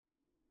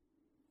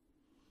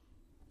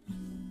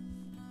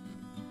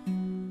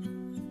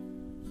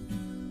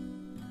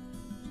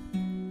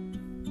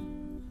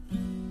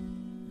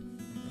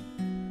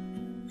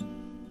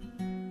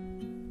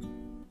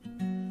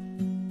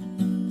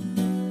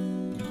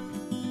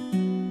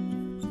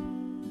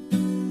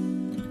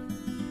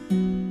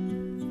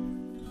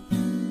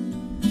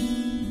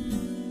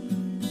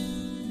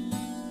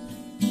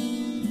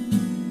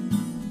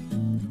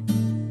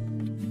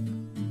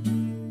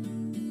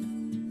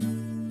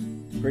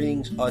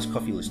Greetings, Iced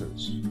Coffee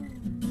listeners.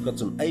 We've got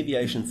some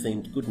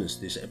aviation-themed goodness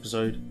this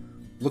episode,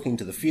 looking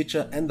to the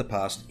future and the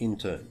past in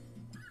turn.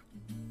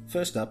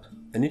 First up,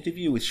 an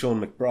interview with Sean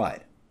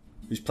McBride,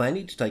 who's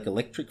planning to take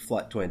electric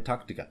flight to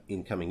Antarctica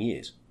in coming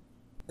years,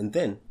 and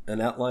then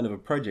an outline of a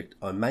project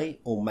I may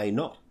or may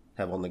not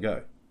have on the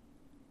go.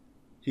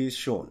 Here's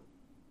Sean.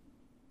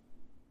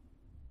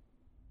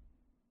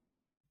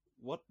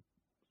 What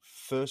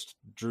first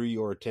drew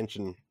your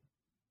attention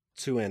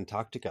to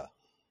Antarctica?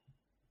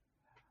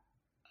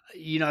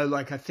 You know,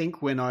 I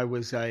think when I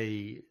was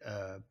a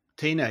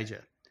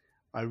teenager,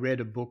 I read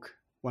a book,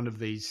 one of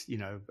these,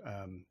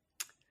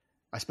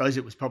 I suppose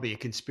it was probably a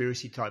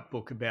conspiracy type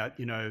book about,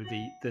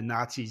 the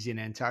Nazis in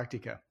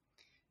Antarctica.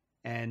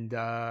 And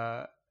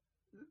I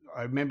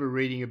remember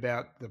reading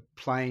about the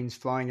planes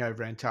flying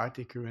over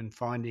Antarctica and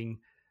finding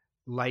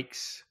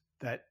lakes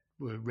that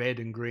were red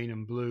and green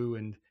and blue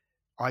and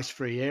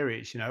ice-free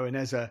areas, and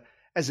as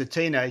a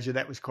teenager,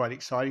 that was quite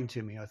exciting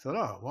to me. I thought,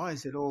 oh, why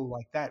is it all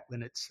like that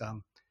when it's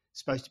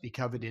supposed to be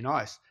covered in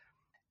ice?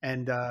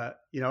 And,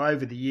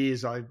 over the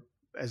years,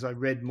 as I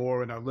read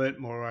more and I learnt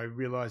more, I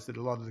realized that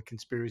a lot of the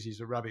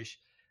conspiracies are rubbish.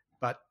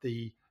 But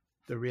the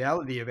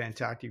reality of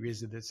Antarctica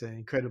is that it's an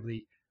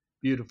incredibly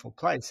beautiful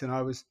place. And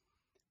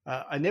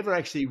I never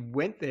actually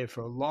went there for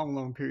a long,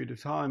 long period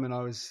of time. And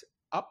I was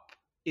up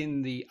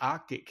in the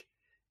Arctic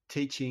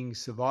teaching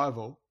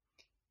survival.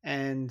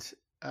 And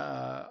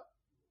I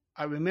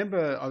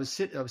remember I was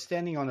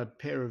standing on a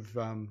pair of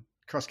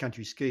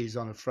cross-country skis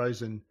on a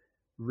frozen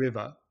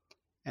river,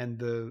 and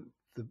the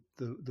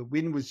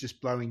wind was just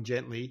blowing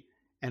gently,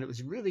 and it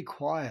was really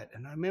quiet.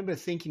 And I remember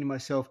thinking to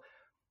myself,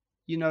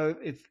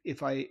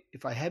 if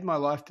I had my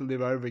life to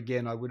live over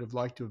again, I would have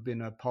liked to have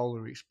been a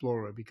polar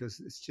explorer, because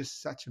it's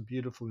just such a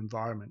beautiful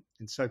environment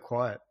and so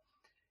quiet.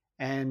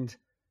 And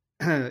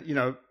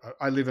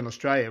I live in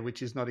Australia,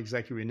 which is not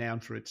exactly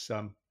renowned for its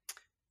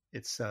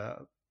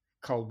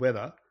cold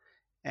weather.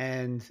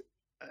 And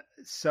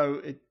so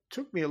it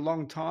took me a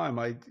long time.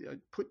 I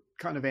put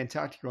kind of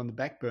Antarctica on the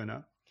back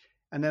burner.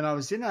 And then I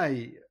was in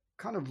a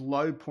kind of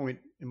low point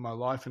in my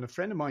life, and a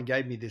friend of mine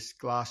gave me this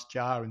glass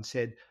jar and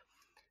said,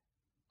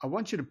 I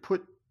want you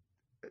to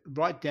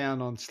write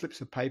down on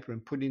slips of paper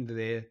and put into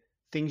there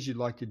things you'd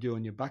like to do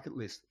on your bucket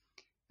list.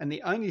 And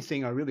the only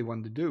thing I really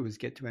wanted to do was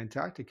get to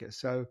Antarctica.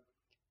 So,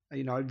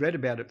 I'd read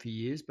about it for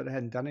years, but I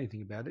hadn't done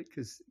anything about it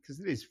because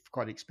it is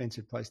quite an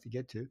expensive place to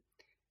get to.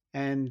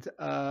 And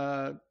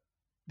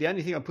the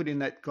only thing I put in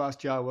that glass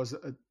jar was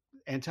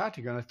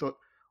Antarctica. And I thought,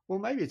 well,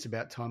 maybe it's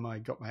about time I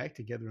got my act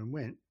together and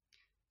went.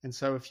 And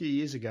so a few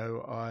years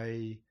ago,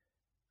 I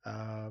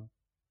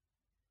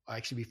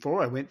actually,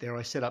 before I went there,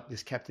 I set up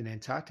this Captain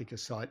Antarctica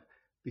site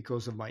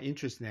because of my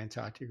interest in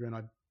Antarctica. And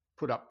I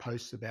put up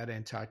posts about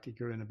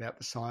Antarctica and about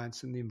the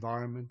science and the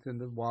environment and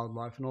the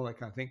wildlife and all that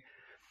kind of thing.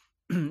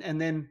 And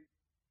then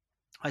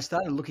I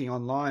started looking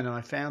online, and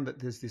I found that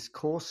there's this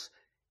course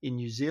in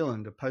New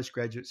Zealand, a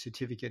postgraduate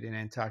certificate in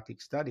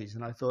Antarctic studies.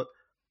 And I thought,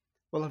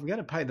 well, if I'm going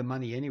to pay the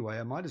money anyway,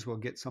 I might as well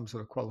get some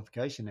sort of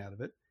qualification out of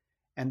it.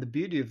 And the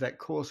beauty of that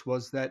course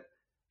was that,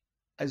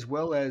 as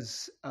well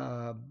as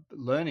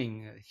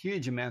learning a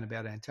huge amount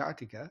about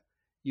Antarctica,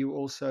 you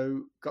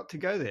also got to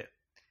go there.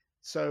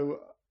 So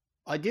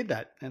I did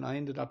that, and I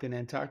ended up in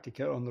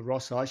Antarctica on the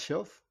Ross Ice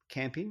Shelf,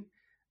 camping,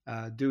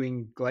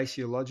 doing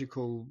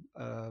glaciological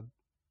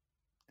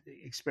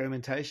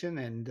experimentation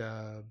and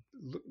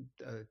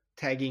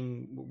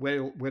tagging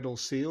Weddell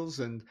seals,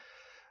 and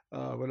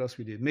what else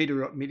we did?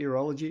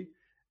 Meteorology,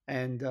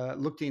 and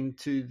looked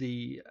into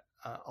the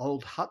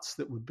old huts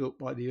that were built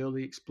by the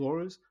early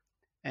explorers,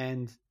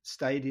 and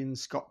stayed in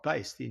Scott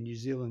Base, the New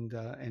Zealand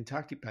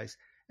Antarctic base,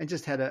 and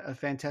just had a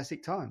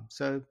fantastic time.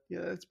 So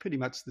that's pretty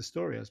much the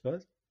story, I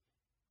suppose.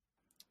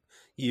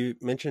 You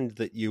mentioned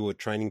that you were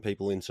training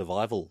people in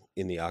survival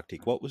in the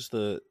Arctic. What was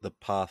the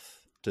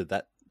path to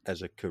that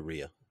as a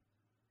career?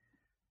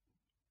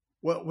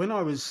 Well, when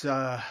I was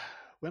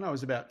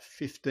about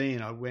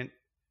 15, I went.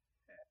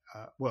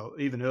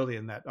 Even earlier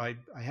than that, I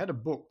had a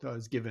book that I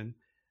was given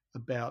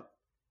about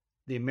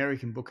the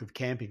American Book of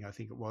Camping, I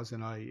think it was,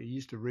 and I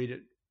used to read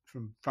it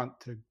from front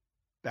to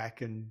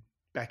back and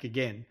back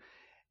again.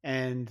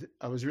 And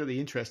I was really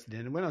interested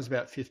in it. And when I was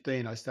about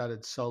 15, I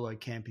started solo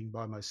camping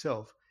by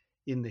myself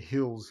in the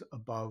hills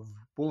above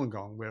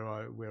Wollongong, where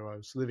I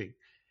was living.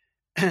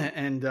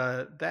 And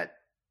that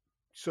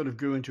sort of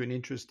grew into an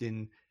interest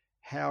in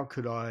how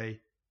could I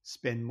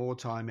spend more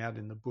time out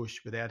in the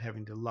bush without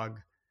having to lug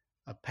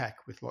a pack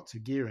with lots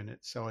of gear in it.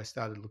 So I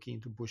started looking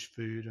into bush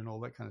food and all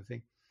that kind of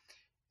thing.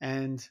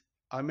 And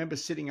I remember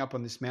sitting up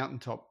on this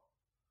mountaintop,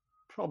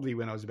 probably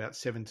when I was about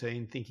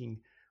 17, thinking,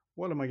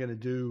 what am I going to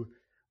do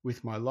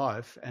with my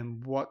life,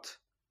 and what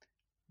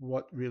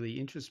really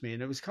interests me?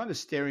 And it was kind of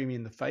staring me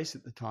in the face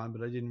at the time,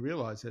 but I didn't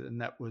realize it. And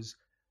that was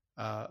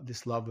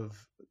this love of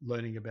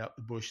learning about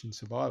the bush and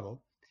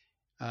survival.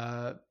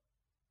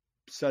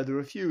 So there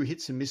were a few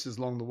hits and misses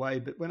along the way,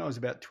 but when I was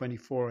about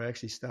 24, I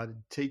actually started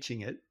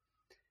teaching it.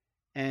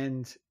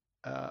 And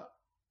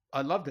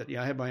I loved it.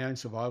 I had my own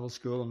survival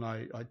school, and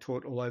I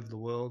taught all over the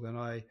world, and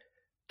I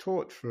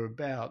taught for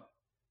about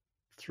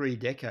 3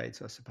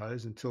 decades, I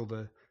suppose, until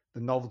the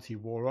novelty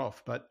wore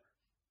off. But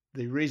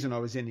the reason I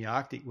was in the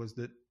Arctic was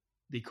that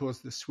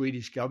because the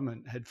Swedish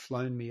government had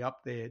flown me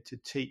up there to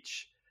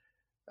teach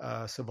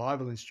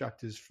survival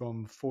instructors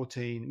from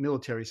 14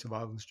 military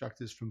survival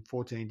instructors from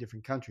 14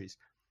 different countries.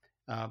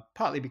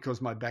 Partly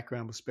because my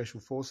background was special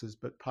forces,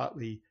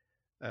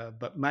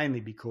 but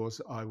mainly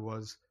because I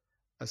was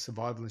a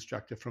survival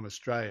instructor from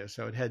Australia.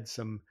 So it had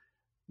some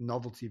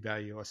novelty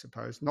value, I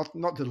suppose. Not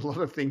that a lot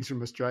of things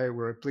from Australia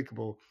were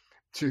applicable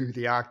to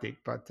the Arctic,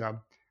 but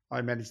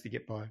I managed to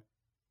get by.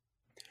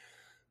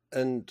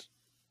 And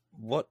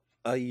what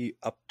are you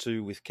up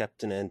to with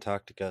Captain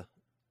Antarctica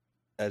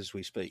as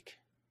we speak?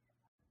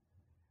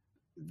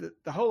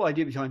 The whole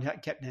idea behind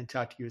Captain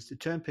Antarctica is to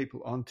turn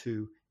people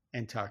onto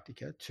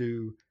Antarctica,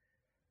 to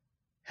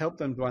help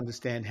them to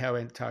understand how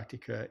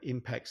Antarctica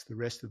impacts the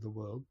rest of the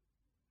world,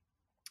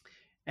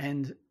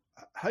 and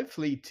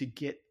hopefully to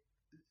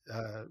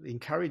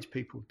encourage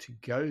people to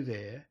go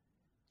there,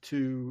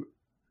 to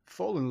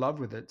fall in love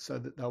with it so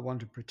that they'll want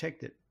to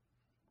protect it.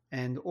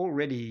 And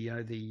already,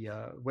 the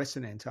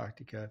Western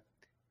Antarctica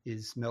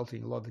is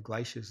melting. A lot of the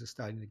glaciers are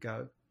starting to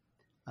go.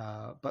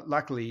 But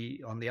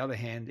luckily, on the other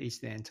hand,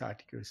 Eastern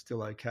Antarctica is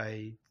still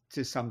okay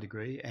to some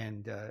degree,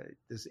 and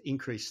there's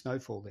increased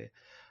snowfall there.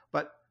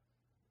 But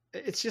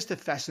it's just a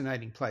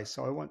fascinating place,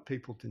 so I want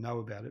people to know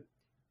about it.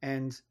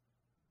 And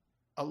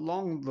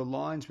along the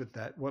lines with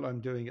that, what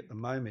I'm doing at the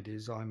moment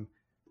is I'm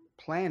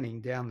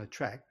planning down the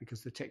track,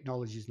 because the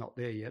technology is not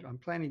there yet, I'm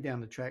planning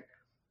down the track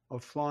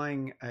of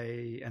flying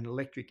an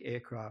electric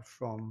aircraft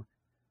from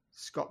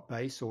Scott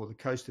Base, or the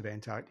coast of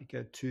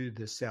Antarctica, to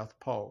the South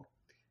Pole,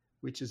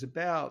 which is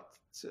about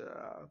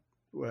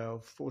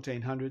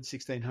 1,400,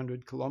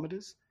 1,600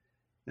 kilometers.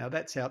 Now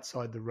that's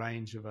outside the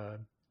range of a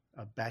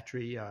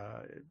battery.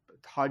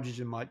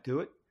 Hydrogen might do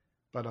it,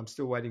 but I'm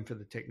still waiting for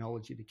the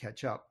technology to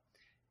catch up.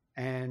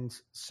 And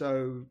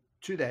so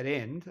to that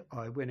end,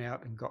 I went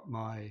out and got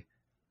my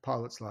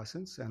pilot's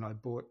license, and I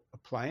bought a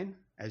plane,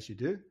 as you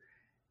do.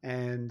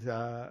 And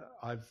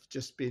I've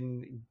just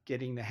been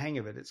getting the hang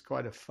of it. It's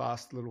quite a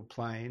fast little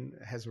plane.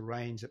 It has a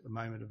range at the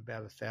moment of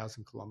about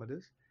 1,000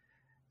 kilometers,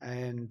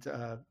 and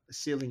a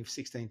ceiling of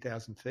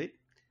 16,000 feet,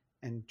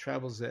 and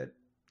travels at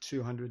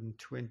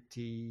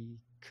 220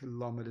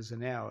 kilometers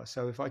an hour.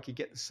 So if I could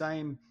get the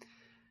same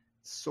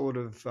sort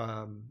of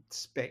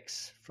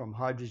specs from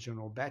hydrogen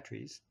or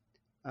batteries,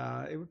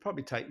 it would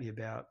probably take me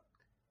about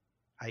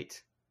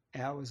 8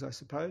 hours, I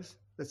suppose.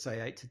 Let's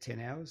say 8 to 10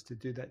 hours to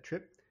do that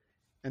trip.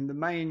 And the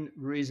main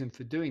reason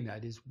for doing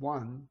that is,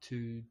 one,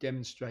 to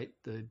demonstrate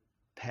the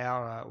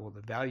power or the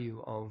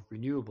value of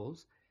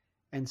renewables,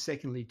 and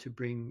secondly, to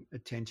bring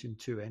attention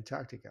to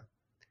Antarctica.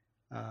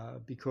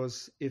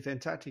 Because if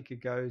Antarctica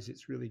goes,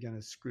 it's really going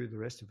to screw the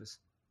rest of us.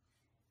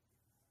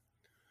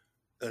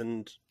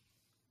 And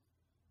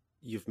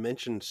you've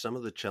mentioned some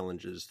of the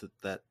challenges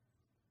that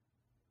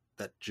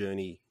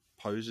journey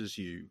poses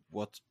you.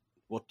 What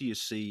do you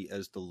see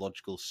as the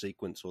logical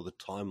sequence or the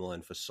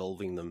timeline for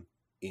solving them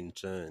in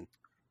turn?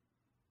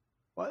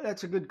 Well,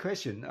 that's a good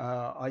question.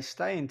 I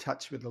stay in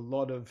touch with a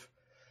lot of,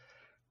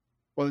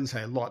 well, I didn't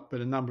say a lot,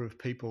 but a number of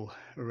people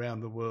around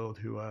the world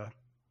who are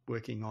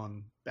working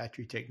on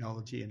battery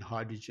technology and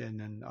hydrogen.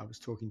 And I was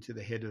talking to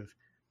the head of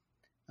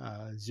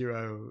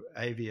Zero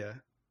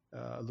Avia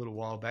a little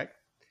while back,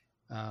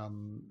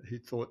 who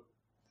thought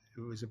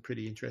it was a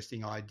pretty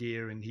interesting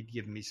idea, and he'd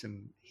given me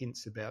some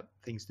hints about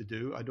things to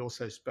do. I'd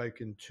also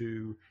spoken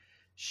to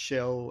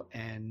Shell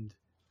and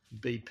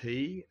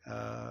BP.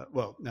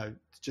 Well, no,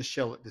 just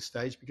Shell at this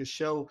stage, because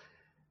Shell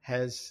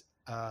has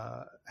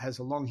a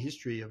long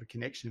history of a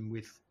connection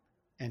with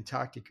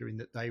Antarctica, in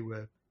that they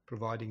were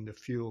providing the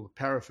fuel,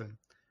 paraffin,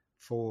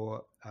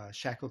 for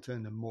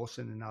Shackleton and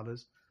Mawson and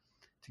others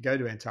to go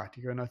to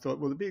Antarctica. And I thought,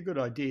 well, it'd be a good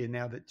idea,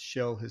 now that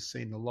Shell has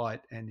seen the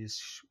light and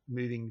is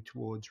moving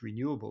towards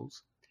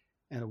renewables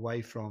and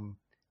away from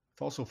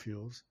fossil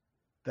fuels,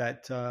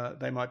 that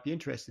they might be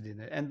interested in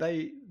it. And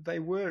they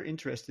were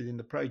interested in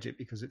the project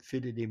because it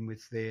fitted in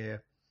with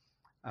their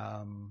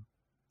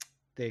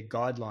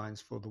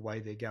guidelines for the way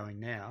they're going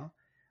now.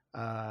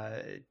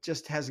 It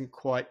just hasn't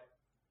quite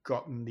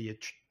gotten the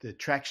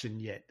traction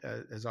yet,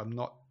 as I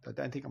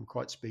don't think I'm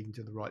quite speaking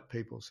to the right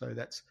people. So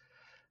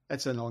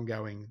that's an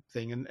ongoing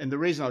thing. And the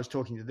reason I was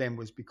talking to them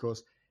was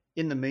because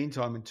in the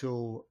meantime,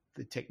 until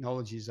the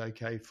technology is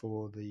okay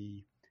for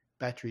the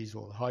batteries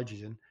or the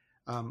hydrogen,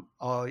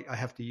 I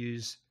have to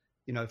use,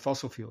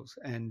 fossil fuels,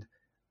 and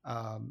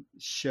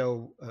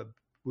Shell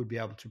would be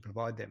able to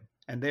provide them.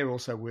 And they're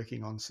also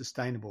working on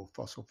sustainable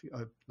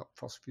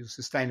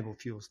sustainable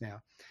fuels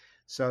now.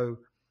 So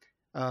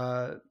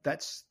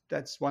that's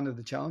one of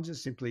the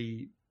challenges,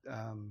 simply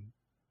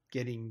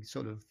getting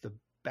sort of the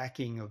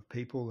backing of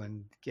people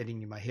and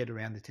getting my head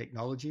around the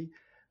technology.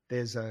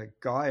 There's a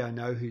guy I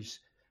know who's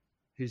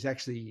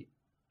actually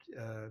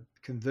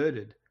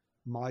converted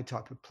my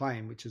type of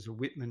plane, which is a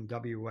Whitman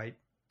W8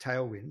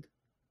 Tailwind,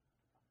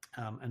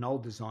 an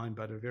old design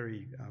but a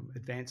very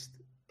advanced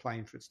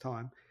plane for its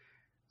time.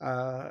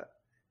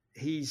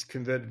 he's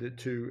converted it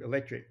to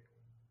electric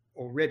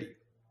already.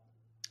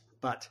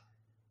 But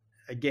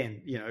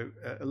again,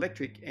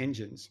 electric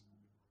engines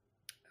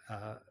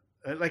are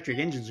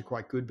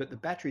quite good, but the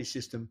battery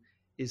system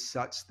is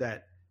such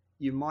that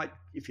you might,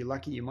 if you're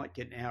lucky, you might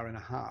get an hour and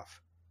a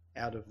half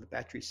out of the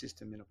battery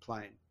system in a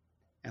plane,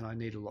 and I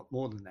need a lot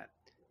more than that.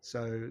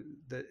 So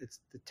the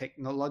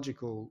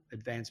technological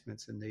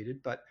advancements are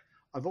needed, but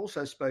I've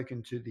also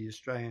spoken to the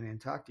Australian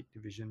Antarctic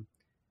Division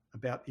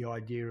about the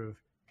idea of,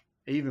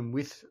 even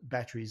with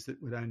batteries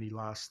that would only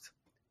last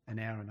an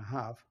hour and a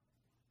half,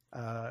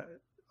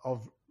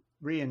 of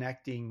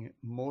reenacting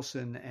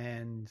Mawson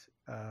and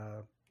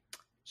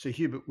Sir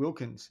Hubert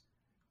Wilkins,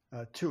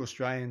 two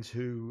Australians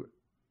who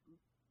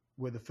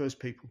were the first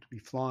people to be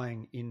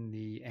flying in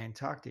the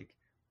Antarctic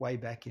way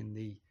back in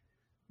the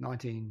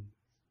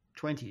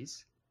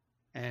 1920s.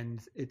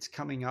 And it's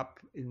coming up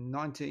in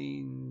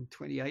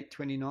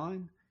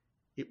 1928-29.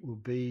 It will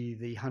be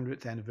the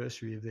 100th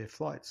anniversary of their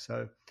flight.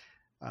 So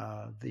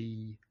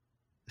the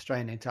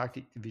Australian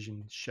Antarctic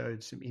Division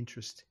showed some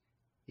interest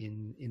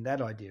in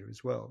that idea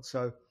as well.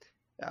 So,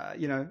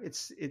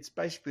 it's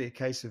basically a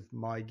case of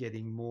my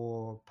getting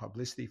more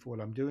publicity for what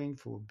I'm doing,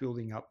 for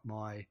building up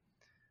my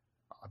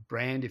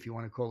brand, if you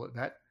want to call it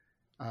that,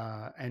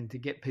 and to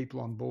get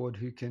people on board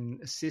who can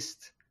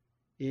assist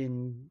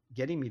in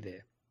getting me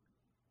there.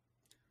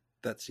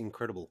 That's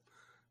incredible.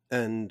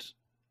 And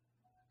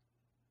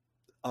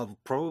I'll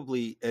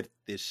probably edit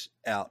this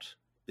out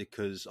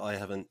because I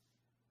haven't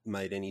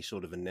made any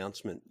sort of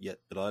announcement yet,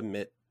 but I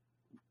met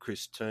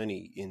Chris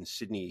Turney in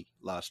Sydney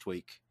last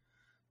week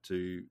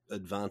to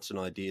advance an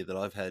idea that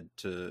I've had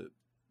to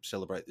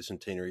celebrate the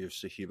centenary of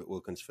Sir Hubert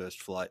Wilkins' first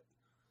flight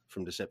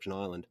from Deception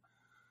Island.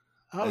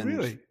 Oh,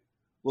 really?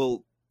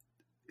 Well,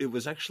 it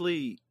was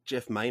actually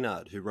Jeff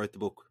Maynard who wrote the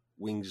book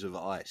Wings of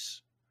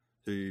Ice,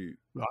 who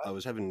right. I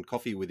was having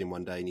coffee with him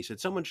one day, and he said,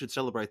 someone should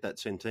celebrate that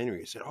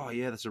centenary. I said, oh,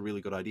 yeah, that's a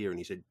really good idea. And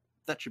he said,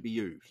 that should be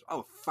you.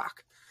 Oh,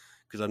 fuck,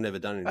 because I've never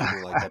done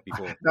anything like that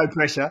before. No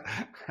pressure.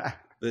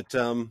 But,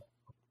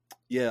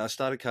 yeah, I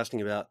started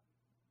casting about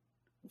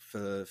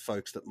for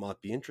folks that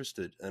might be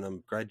interested, and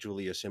I'm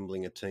gradually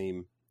assembling a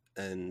team,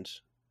 and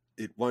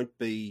it won't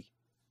be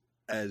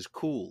as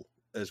cool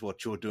as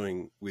what you're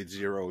doing with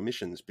zero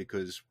emissions,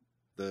 because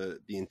the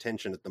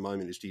intention at the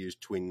moment is to use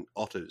twin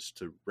otters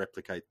to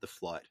replicate the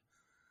flight.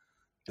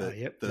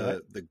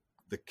 The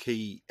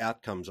key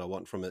outcomes I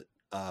want from it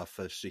are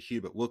for Sir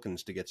Hubert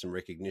Wilkins to get some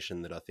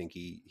recognition that I think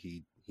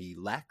he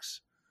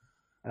lacks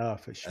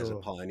for sure. as a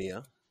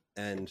pioneer,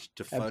 and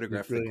to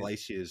photograph the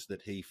glaciers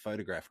that he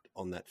photographed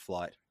on that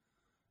flight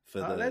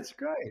that's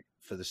great.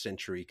 For the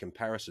century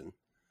comparison.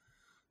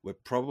 We're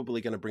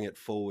probably going to bring it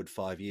forward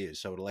 5 years,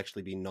 so it'll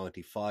actually be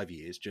 95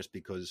 years, just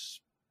because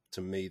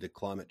to me the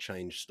climate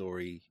change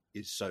story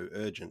is so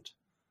urgent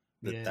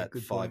that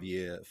 5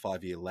 year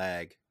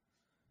lag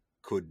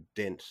could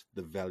dent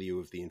the value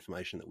of the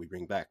information that we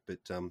bring back. But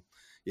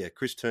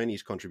Chris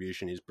Turney's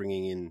contribution is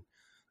bringing in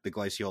the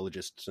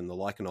glaciologists and the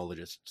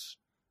lichenologists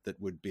that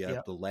would be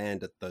able to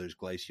land at those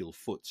glacial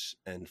foots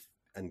and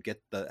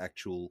get the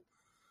actual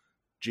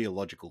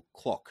geological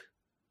clock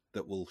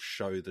that will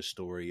show the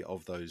story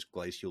of those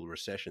glacial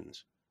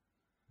recessions.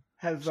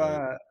 Have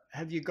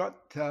you got?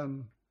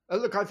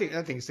 Look, I think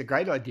it's a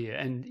great idea,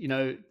 and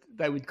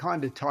they would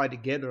kind of tie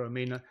together. I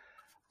mean,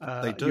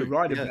 they do. You're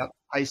right about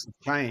the pace of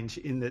change.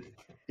 In that,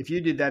 if you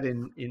did that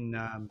in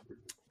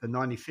the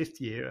 95th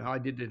year, and I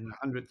did it in the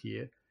 100th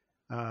year,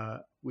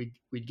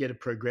 we'd get a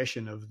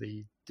progression of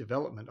the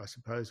development, I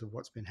suppose, of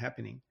what's been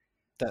happening.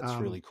 That's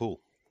really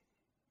cool.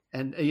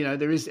 And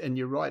there is, and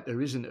you're right,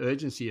 there is an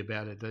urgency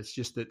about it. It's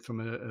just that from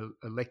an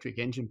electric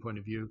engine point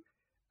of view,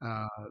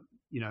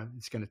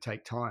 it's going to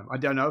take time. I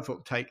don't know if it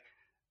will take.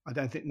 I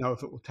don't know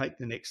if it will take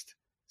the next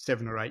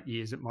 7 or 8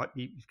 years. It might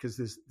be because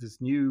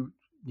there's new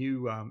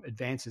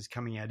advances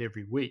coming out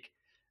every week,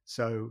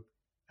 so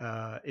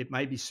it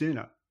may be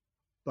sooner.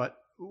 But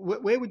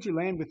where would you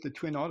land with the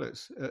twin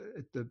otters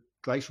at the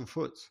glacial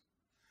foots?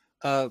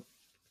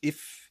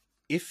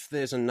 If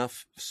there's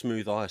enough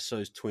smooth ice,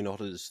 those twin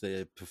otters,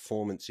 their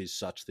performance is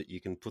such that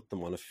you can put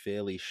them on a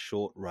fairly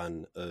short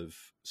run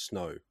of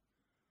snow.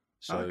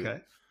 So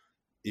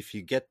if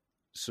you get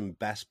some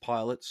BAS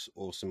pilots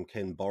or some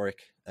Ken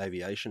Borick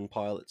aviation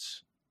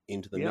pilots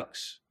into the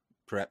mix,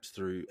 perhaps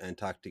through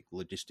Antarctic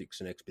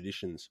logistics and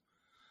expeditions,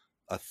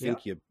 I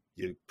think you're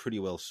pretty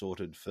well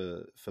sorted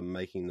for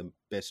making the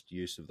best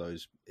use of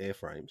those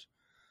airframes.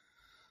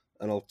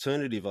 An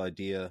alternative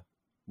idea,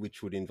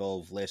 which would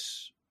involve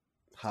less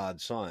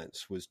hard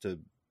science, was to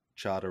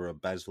charter a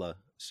Basler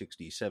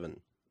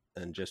 67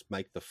 and just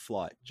make the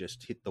flight,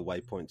 just hit the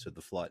waypoints of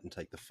the flight and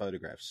take the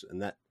photographs.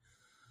 And that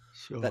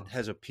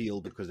has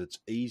appeal because it's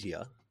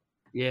easier.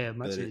 Yeah,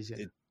 much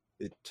easier.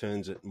 It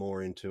turns it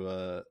more into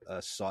a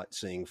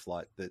sightseeing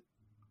flight that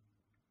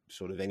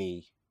sort of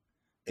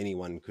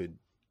anyone could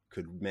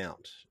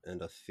mount.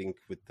 And I think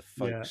with the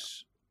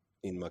folks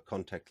in my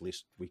contact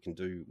list, we can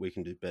do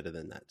better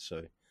than that.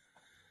 So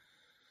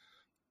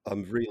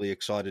I'm really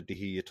excited to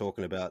hear you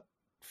talking about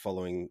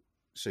following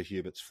Sir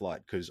Hubert's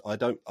flight, because I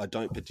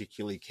don't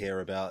particularly care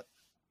about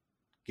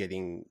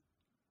getting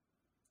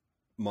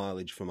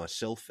mileage for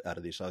myself out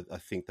of this. I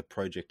think the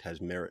project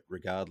has merit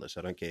regardless.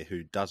 I don't care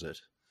who does it.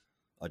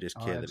 I just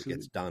care that it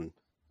gets done.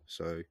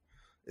 So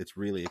it's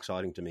really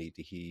exciting to me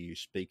to hear you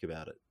speak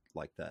about it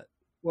like that.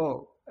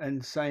 Well,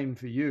 and same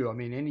for you. I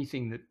mean,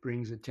 anything that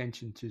brings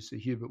attention to Sir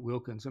Hubert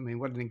Wilkins. I mean,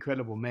 what an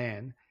incredible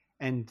man,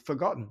 and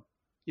forgotten.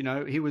 You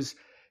know, he was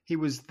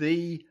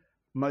the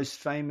most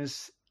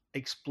famous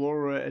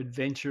explorer,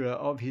 adventurer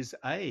of his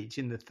age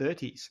in the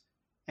 30s.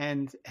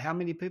 And how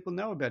many people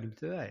know about him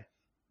today?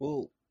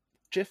 Well,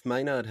 Jeff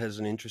Maynard has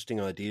an interesting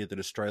idea that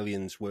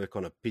Australians work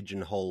on a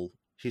pigeonhole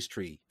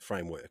history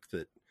framework,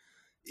 that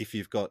if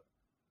you've got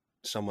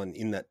someone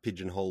in that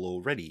pigeonhole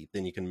already,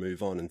 then you can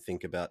move on and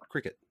think about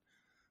cricket.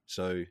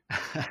 So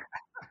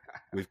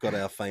we've got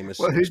our famous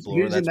explorer,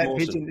 who's that's in that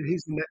Mawson.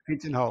 Who's in that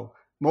pigeonhole?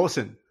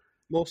 Mawson.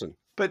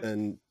 But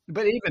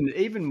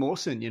even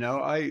Mawson, you know,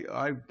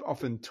 I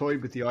often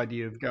toyed with the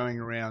idea of going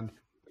around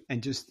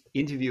and just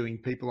interviewing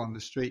people on the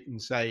street and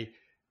say,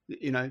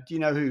 you know, do you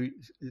know who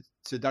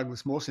Sir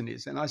Douglas Mawson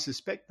is? And I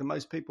suspect that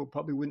most people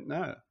probably wouldn't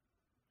know.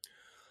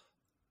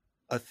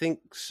 I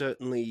think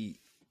certainly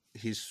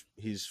he's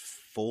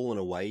fallen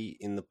away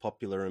in the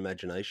popular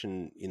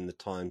imagination in the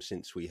time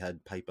since we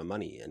had paper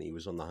money, and he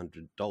was on the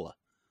 $100.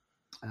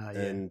 Yeah.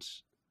 And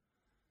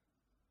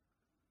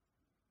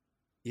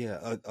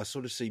yeah, I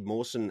sort of see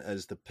Mawson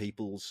as the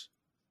people's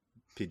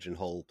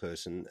pigeonhole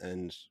person,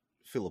 and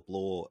Philip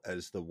Law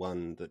as the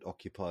one that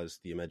occupies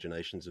the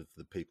imaginations of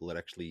the people that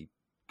actually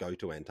go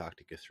to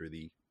Antarctica through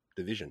the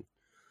division.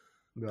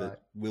 Right.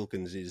 But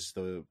Wilkins is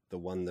the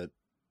one that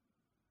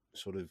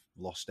sort of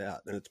lost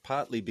out, and it's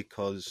partly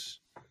because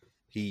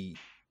he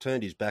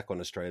turned his back on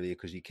Australia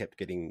because he kept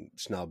getting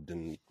snubbed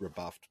and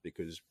rebuffed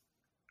because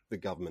the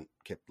government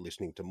kept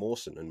listening to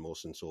Mawson, and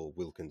Mawson saw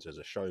Wilkins as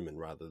a showman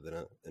rather than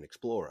an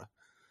explorer.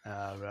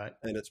 Right.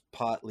 And it's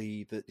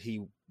partly that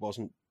he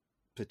wasn't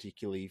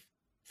particularly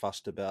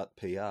fussed about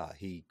PR.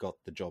 He got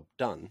the job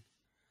done.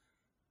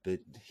 But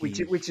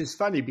which is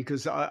funny,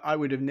 because I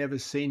would have never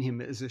seen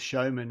him as a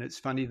showman. It's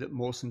funny that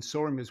Mawson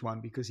saw him as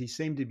one, because he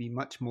seemed to be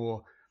much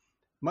more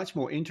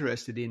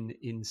interested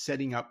in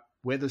setting up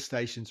weather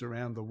stations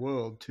around the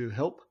world to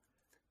help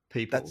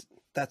people.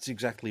 That's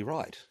exactly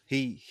right.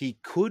 He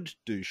could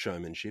do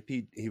showmanship.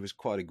 He was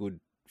quite a good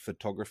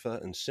photographer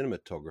and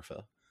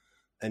cinematographer,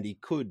 and he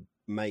could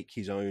make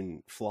his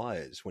own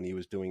flyers when he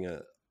was doing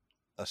a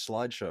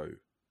slideshow.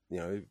 You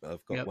know,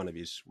 I've got one of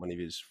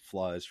his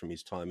flyers from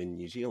his time in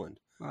New Zealand.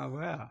 Oh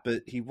wow!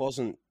 But he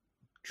wasn't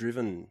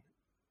driven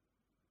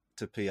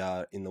to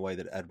PR in the way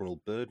that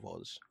Admiral Byrd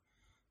was,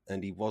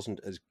 and he wasn't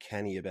as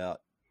canny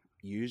about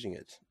using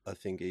it, I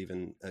think,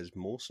 even as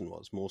Mawson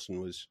was. Mawson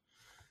was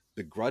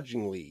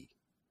begrudgingly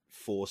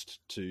forced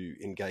to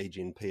engage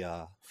in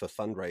PR for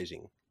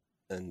fundraising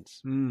and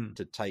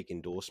to take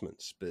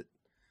endorsements, but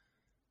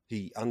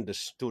he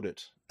understood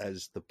it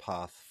as the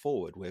path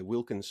forward, where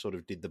Wilkins sort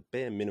of did the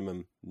bare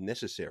minimum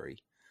necessary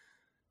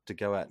to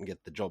go out and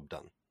get the job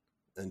done.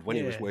 And when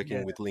he was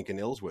working with Lincoln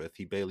Ellsworth,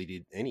 he barely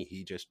did any.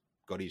 He just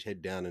got his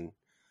head down and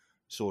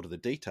saw to the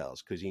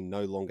details, because he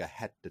no longer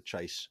had to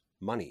chase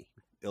money.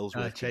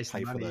 Ellsworth could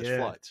pay for those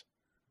flights.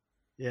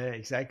 Yeah,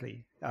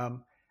 exactly.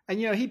 And,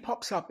 you know, he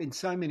pops up in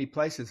so many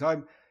places.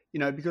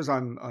 Because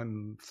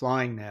I'm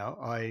flying now,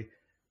 I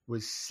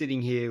was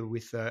sitting here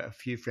with a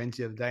few friends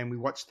the other day, and we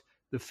watched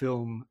the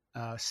film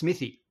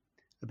Smithy,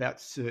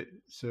 about Sir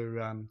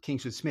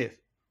Kingsford Smith.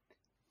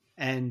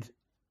 And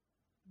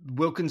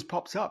Wilkins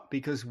pops up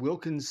because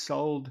Wilkins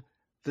sold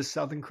the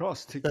Southern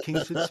Cross to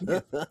Kingsford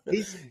Smith.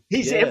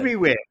 He's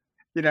everywhere.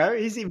 You know,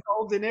 he's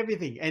involved in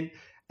everything.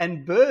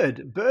 And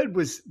Byrd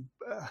was,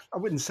 I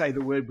wouldn't say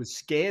the word was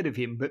scared of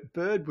him, but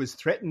Byrd was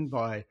threatened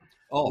by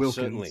Wilkins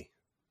certainly.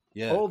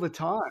 all the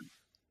time,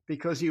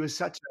 because he was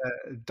such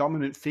a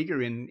dominant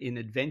figure in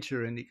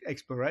adventure and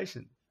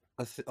exploration.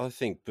 I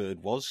think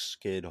Byrd was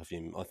scared of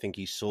him. I think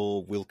he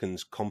saw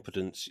Wilkins'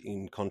 competence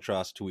in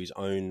contrast to his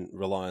own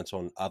reliance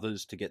on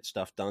others to get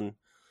stuff done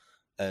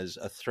as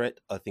a threat.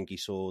 I think he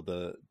saw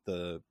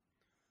the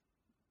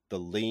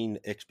lean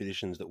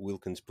expeditions that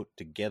Wilkins put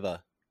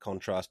together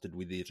contrasted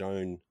with his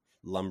own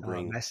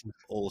lumbering,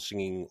 all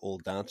singing, all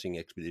dancing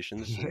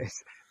expeditions.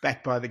 Yes,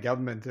 backed by the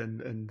government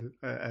and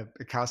a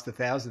cast of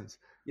thousands.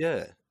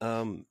 Yeah,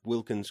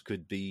 Wilkins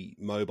could be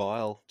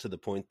mobile to the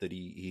point that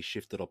he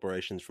shifted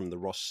operations from the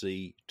Ross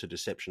Sea to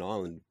Deception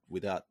Island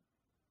without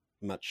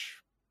much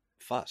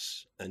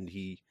fuss, and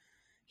he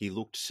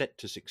looked set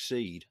to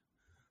succeed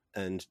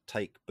and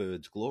take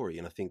Byrd's glory.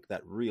 And I think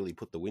that really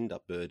put the wind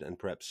up Byrd, and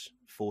perhaps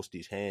forced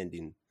his hand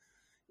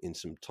in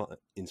some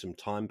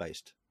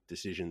time-based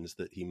decisions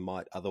that he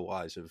might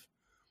otherwise have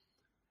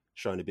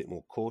shown a bit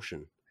more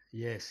caution.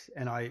 Yes,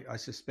 and I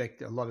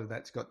suspect a lot of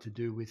that's got to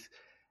do with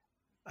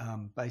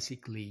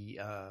basically,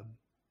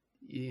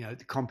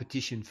 the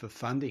competition for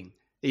funding.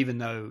 Even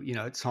though,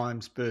 at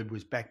times Byrd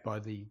was backed by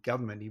the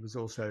government, he was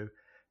also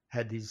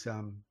had his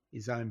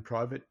own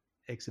private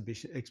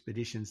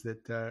expeditions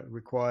that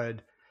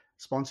required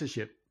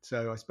sponsorship.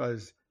 So I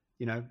suppose,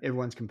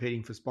 everyone's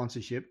competing for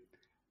sponsorship.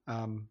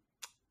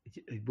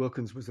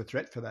 Wilkins was a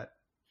threat for that.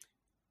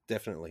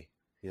 Definitely,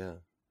 yeah.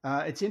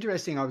 It's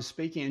interesting. I was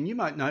speaking, and you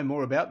might know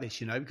more about this,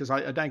 because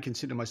I don't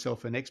consider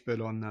myself an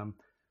expert on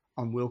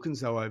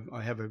Wilkins, though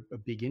I have a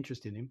big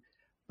interest in him.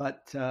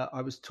 But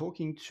I was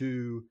talking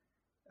to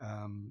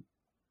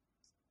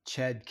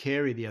Chad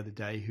Carey the other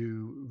day,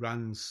 who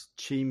runs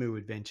Chimu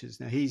Adventures.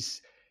 Now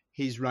he's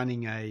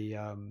running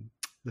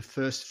the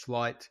first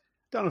flight.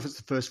 I don't know if it's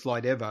the first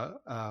flight ever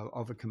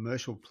of a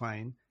commercial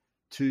plane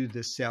to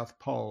the South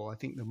Pole. I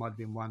think there might have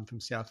been one from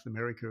South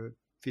America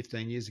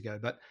 15 years ago,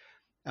 but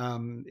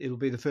it'll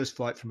be the first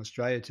flight from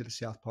Australia to the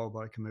South Pole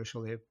by a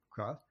commercial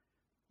aircraft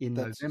in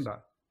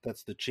November.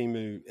 That's the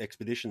Chimu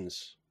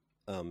Expeditions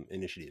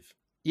initiative.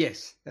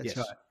 Yes, that's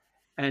right.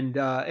 And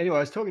anyway, I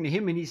was talking to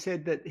him, and he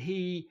said that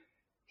he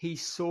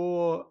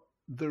saw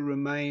the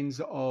remains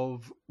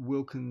of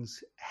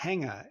Wilkins'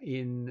 hangar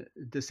in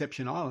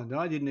Deception Island, and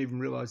I didn't even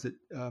realize that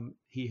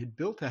he had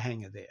built a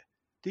hangar there.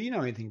 Do you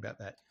know anything about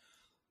that?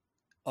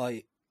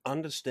 I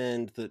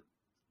understand that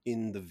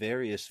in the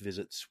various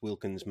visits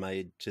Wilkins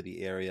made to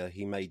the area,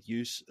 he made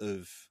use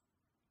of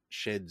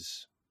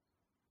sheds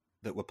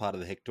that were part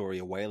of the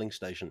Hectoria whaling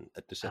station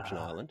at Deception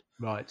Island.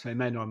 Right, so he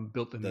may not have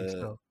built them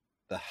himself.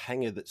 The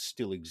hangar that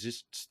still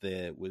exists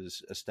there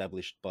was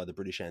established by the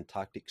British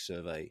Antarctic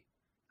Survey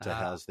to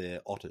house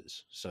their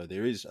otters. So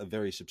there is a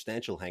very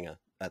substantial hangar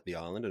at the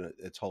island, and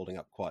it's holding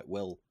up quite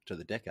well to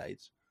the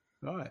decades.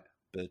 Right.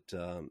 But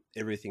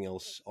everything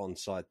else on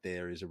site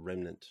there is a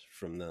remnant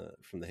from the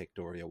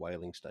Hectoria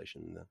whaling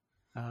station.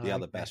 The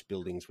other Bass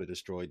buildings were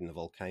destroyed in the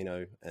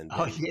volcano and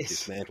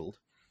dismantled,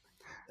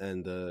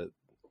 and the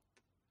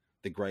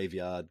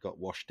graveyard got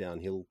washed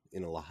downhill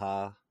in a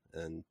lahar.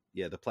 And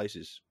yeah, the place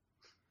is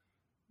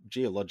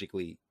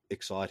geologically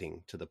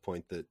exciting to the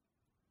point that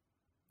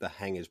the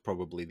hangar is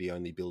probably the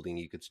only building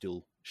you could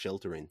still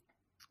shelter in.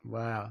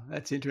 Wow,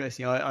 that's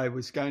interesting. I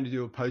was going to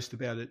do a post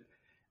about it.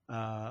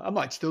 I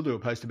might still do a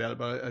post about it,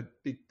 but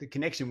the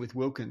connection with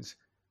Wilkins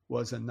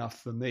was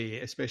enough for me,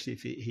 especially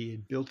if he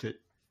had built it.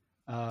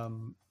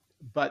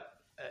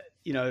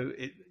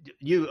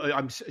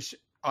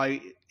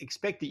 I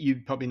expect that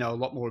you probably know a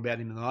lot more about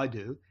him than I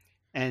do,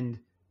 and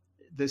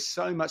there's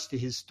so much to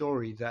his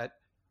story that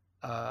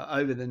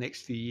over the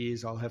next few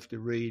years I'll have to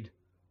read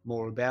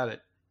more about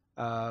it.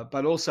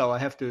 But also I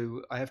have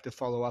to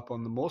follow up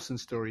on the Mawson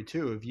story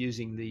too, of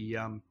using the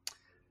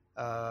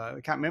I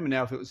can't remember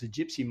now if it was a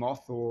gypsy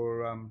moth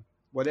or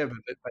whatever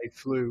that they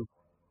flew.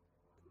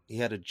 He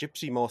had a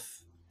gypsy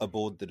moth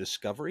aboard the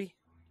Discovery.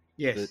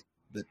 Yes.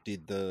 That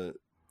did the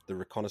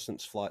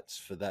reconnaissance flights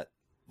for that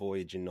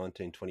voyage in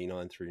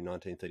 1929 through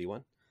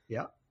 1931.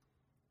 Yeah.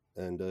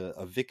 And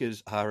a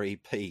Vickers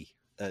REP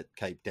at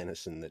Cape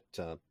Denison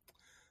that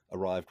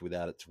arrived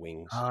without its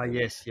wings.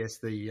 Yes,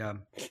 the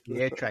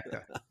air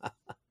tractor.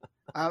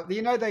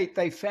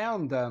 They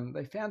found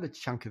a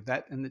chunk of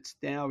that, and it's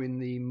now in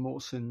the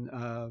Mawson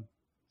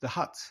the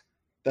huts.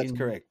 That's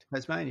correct.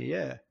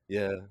 Tasmania,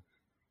 yeah.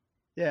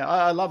 Yeah,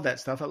 I love that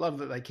stuff. I love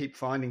that they keep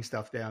finding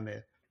stuff down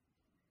there.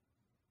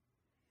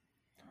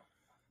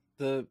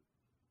 The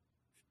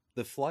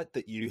flight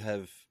that you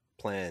have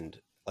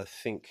planned, I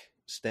think,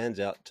 stands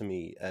out to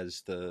me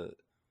as the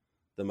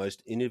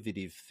most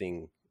innovative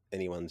thing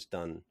anyone's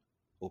done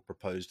or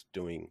proposed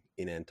doing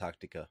in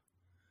Antarctica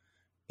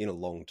in a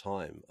long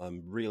time.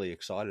 I'm really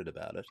excited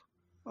about it.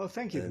 Oh,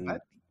 thank you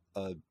for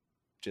that.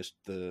 Just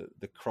the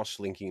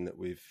cross-linking that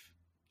we've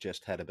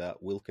just had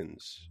about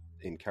Wilkins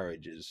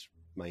encourages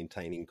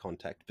maintaining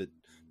contact. But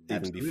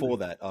even before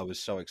that, I was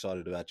so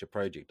excited about your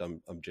project.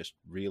 I'm just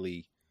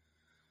really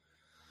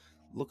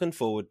looking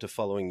forward to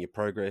following your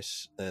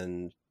progress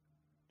and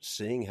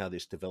seeing how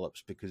this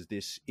develops, because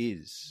this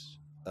is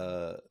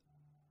a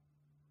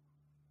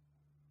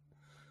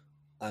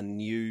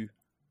new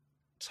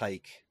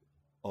take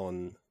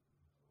on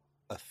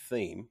a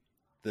theme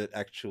that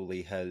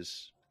actually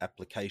has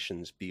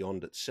applications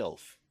beyond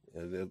itself.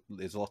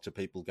 There's lots of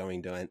people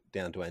going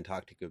down to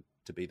Antarctica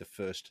to be the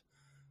first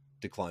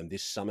to climb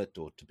this summit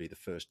or to be the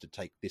first to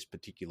take this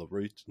particular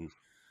route, and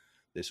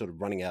they're sort of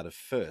running out of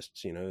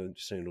firsts. Soon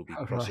it'll be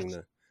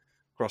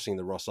crossing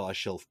the Ross Ice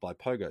Shelf by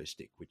pogo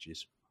stick, which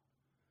is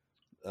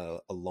a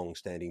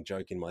long-standing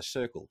joke in my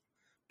circle.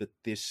 But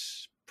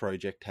this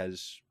project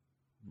has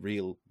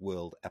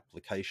real-world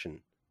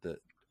application that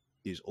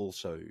is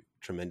also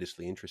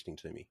tremendously interesting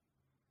to me.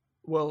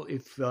 Well,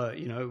 if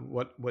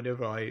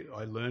whatever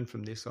I learn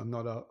from this, I'm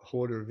not a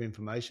hoarder of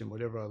information.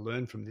 Whatever I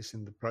learn from this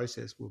in the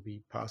process will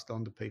be passed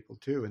on to people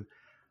too, and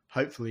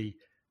hopefully,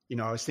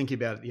 I was thinking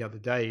about it the other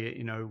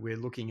day. We're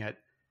looking at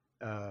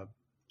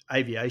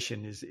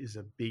aviation is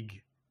a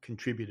big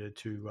contributor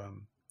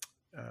to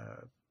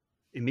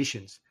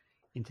emissions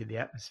into the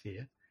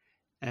atmosphere,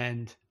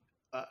 and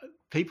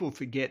people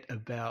forget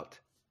about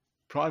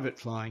private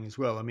flying as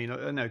well. I mean,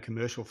 I know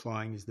commercial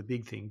flying is the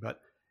big thing, but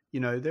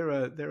there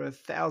are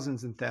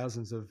thousands and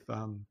thousands of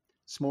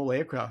small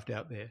aircraft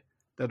out there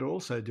that are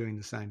also doing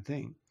the same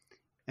thing.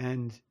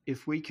 And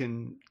if we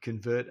can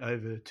convert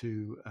over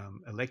to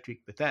electric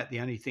with that, the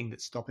only thing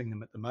that's stopping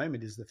them at the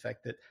moment is the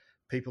fact that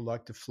people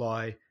like to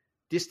fly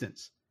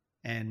distance.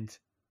 And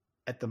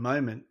at the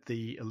moment,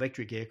 the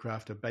electric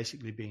aircraft are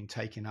basically being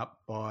taken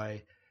up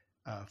by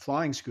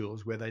flying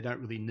schools where they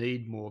don't really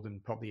need more than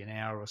probably an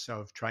hour or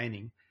so of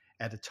training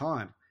at a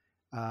time.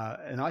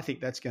 And I think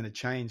that's going to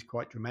change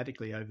quite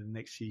dramatically over the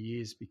next few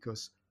years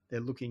because they're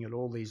looking at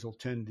all these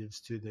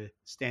alternatives to the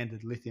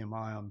standard lithium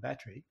ion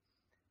battery.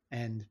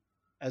 And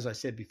as I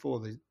said before,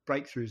 the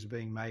breakthroughs are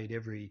being made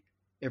every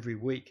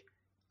week.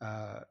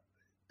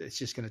 It's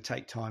just going to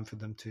take time for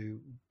them to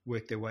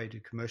work their way to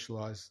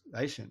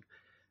commercialization.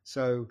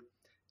 So,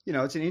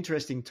 it's an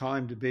interesting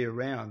time to be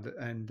around.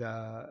 And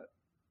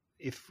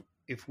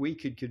if we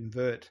could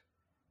convert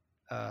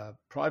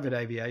private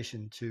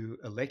aviation to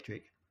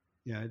electric,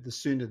 the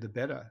sooner the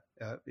better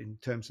in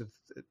terms of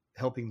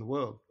helping the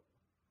world.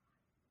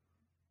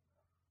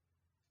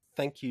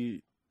 Thank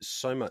you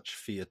so much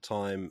for your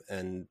time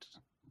and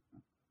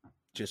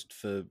just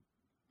for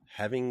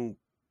having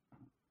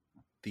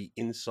the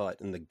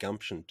insight and the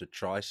gumption to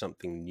try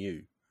something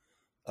new.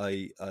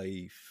 I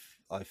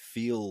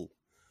feel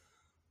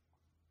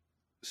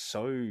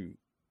so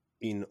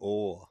in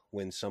awe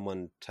when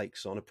someone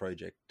takes on a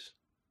project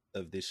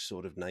of this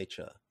sort of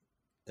nature,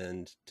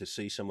 and to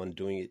see someone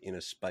doing it in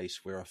a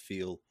space where I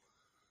feel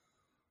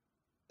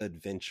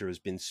adventure has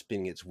been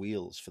spinning its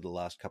wheels for the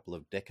last couple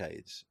of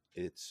decades.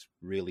 It's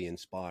really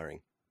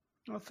inspiring.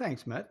 Well,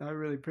 thanks, Matt. I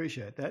really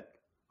appreciate that.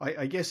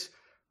 I guess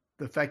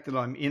the fact that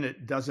I'm in it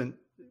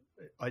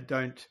I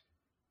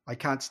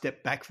can't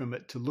step back from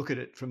it to look at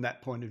it from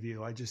that point of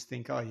view. I just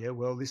think, oh yeah,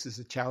 well, this is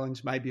a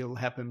challenge. Maybe it'll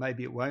happen,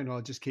 maybe it won't.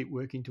 I'll just keep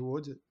working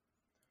towards it.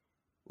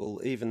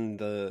 Well, even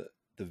the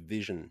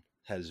vision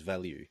has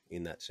value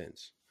in that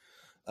sense.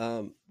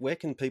 Where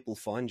can people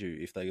find you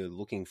if they are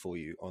looking for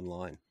you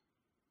online?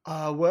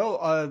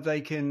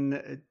 They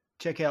can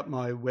check out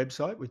my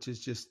website, which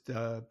is just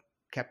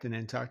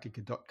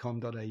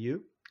captainantarctica.com.au,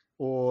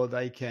 or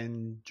they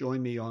can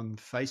join me on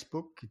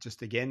Facebook.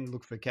 Just again,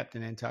 look for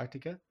Captain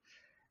Antarctica.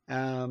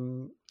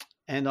 And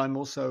I'm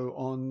also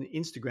on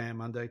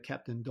Instagram under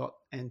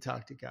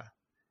captain.antarctica,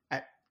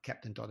 at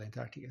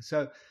captain.antarctica.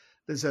 So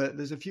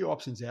there's a few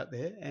options out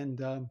there,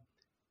 and I'm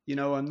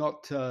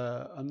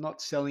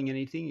not selling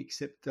anything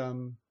except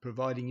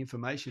providing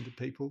information to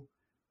people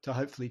to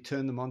hopefully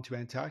turn them on to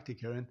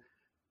Antarctica. And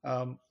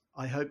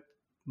I hope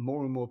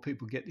more and more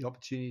people get the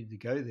opportunity to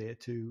go there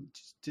to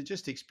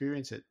just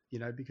experience it,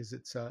 because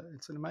it's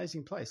an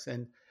amazing place,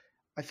 and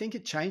I think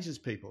it changes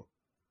people.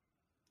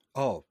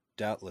 Oh,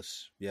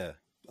 doubtless, yeah.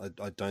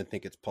 I don't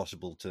think it's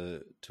possible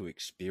to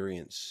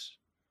experience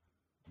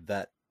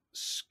that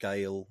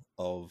scale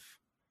of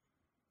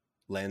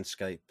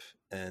landscape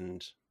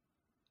and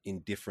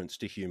indifference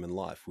to human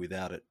life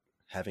without it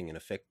having an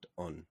effect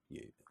on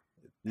you.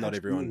 Not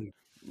everyone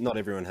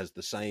has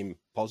the same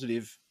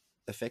positive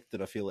effect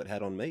that I feel it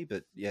had on me,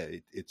 but yeah,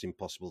 it's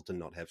impossible to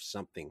not have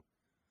something.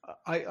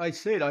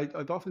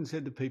 I've often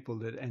said to people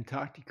that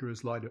Antarctica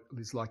is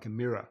like a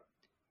mirror,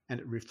 and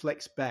it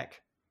reflects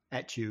back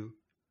at you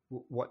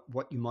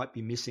what you might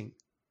be missing.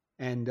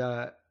 And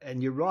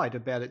you're right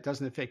about it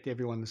doesn't affect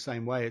everyone the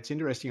same way. It's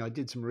interesting. I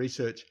did some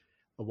research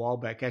a while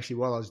back, actually,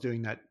 while I was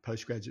doing that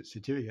postgraduate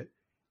certificate,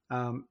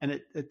 and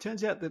it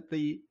turns out that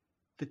the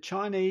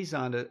Chinese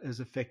aren't as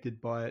affected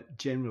by it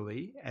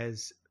generally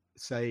as,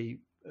 say,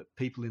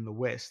 people in the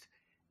West.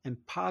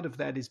 And part of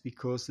that is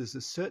because there's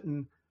a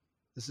certain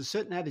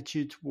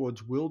attitude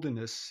towards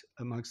wilderness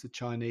amongst the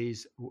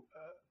Chinese,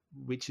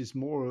 which is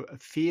more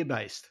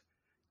fear-based,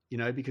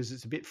 because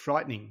it's a bit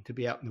frightening to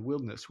be out in the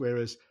wilderness,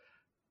 whereas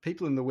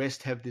people in the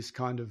West have this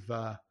kind of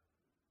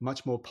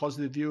much more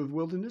positive view of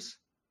wilderness.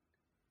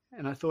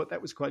 And I thought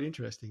that was quite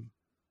interesting.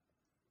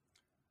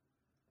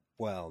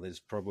 Wow, there's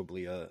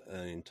probably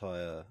an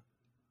entire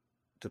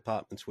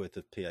department's worth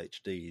of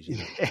PhDs,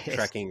 Yes.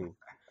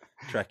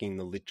 tracking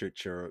the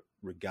literature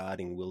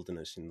regarding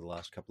wilderness in the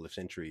last couple of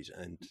centuries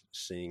and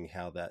seeing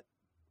how that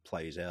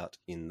plays out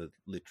in the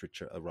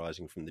literature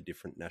arising from the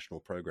different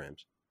national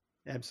programs.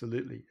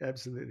 Absolutely.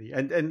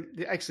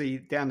 And actually,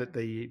 down at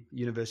the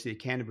University of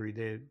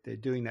Canterbury, they're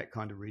doing that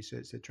kind of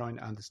research. They're trying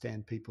to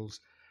understand people's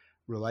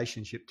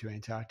relationship to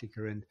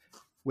Antarctica and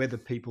whether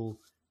people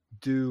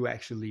do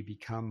actually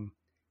become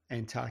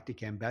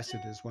Antarctic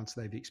ambassadors once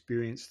they've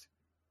experienced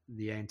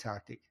the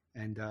Antarctic.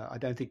 And I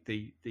don't think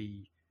the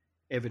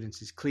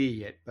evidence is clear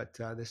yet, but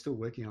they're still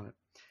working on it.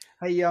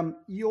 Hey,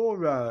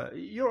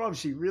 you're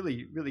obviously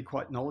really, really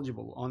quite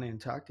knowledgeable on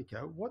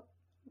Antarctica.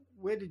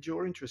 Where did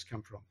your interest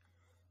come from?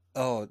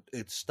 Oh,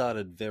 it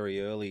started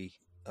very early.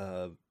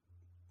 I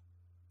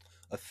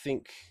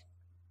think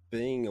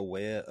being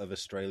aware of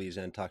Australia's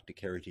Antarctic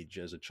heritage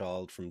as a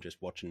child from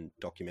just watching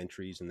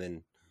documentaries and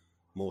then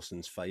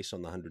Mawson's face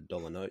on the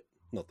 $100 note.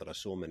 Not that I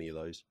saw many of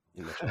those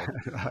in my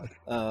childhood. Right.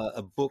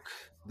 A book,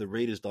 the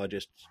Reader's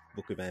Digest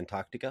book of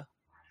Antarctica,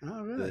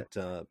 Oh, really?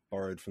 that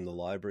borrowed from the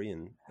library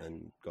and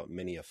got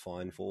many a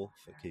fine for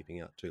keeping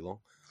out too long.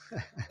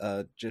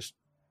 Just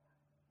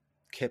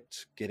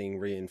kept getting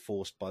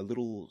reinforced by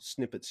little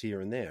snippets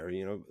here and there.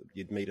 You know,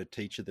 you'd meet a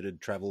teacher that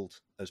had travelled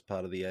as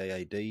part of the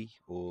AAD,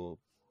 or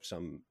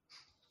some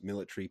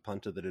military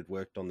punter that had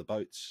worked on the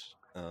boats.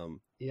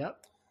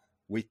 Yep.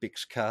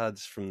 Weet-Bix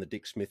cards from the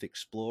Dick Smith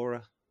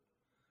Explorer.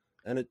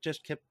 And it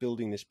just kept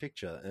building this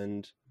picture,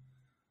 and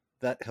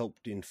that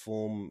helped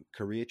inform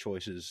career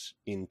choices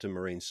into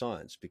marine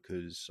science,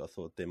 because I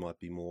thought there might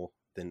be more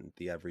than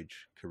the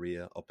average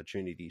career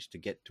opportunities to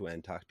get to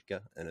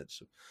Antarctica. And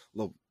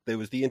there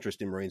was the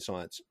interest in marine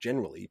science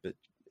generally, but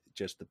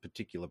just the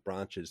particular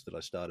branches that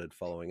I started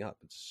following up,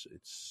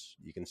 it's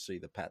you can see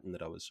the pattern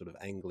that I was sort of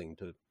angling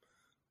to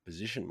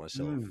position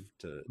myself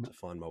to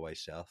find my way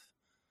south.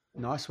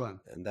 Nice one.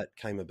 And that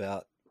came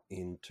about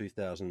in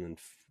 2000, and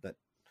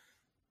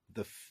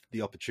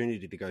the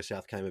opportunity to go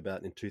south came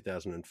about in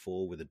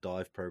 2004 with a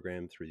dive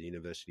program through the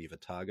University of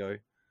Otago.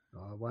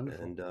 Oh,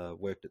 wonderful. And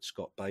worked at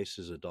Scott Base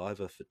as a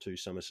diver for 2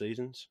 summer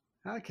seasons.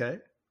 Okay.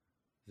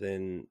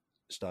 Then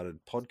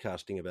started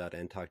podcasting about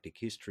Antarctic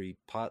history,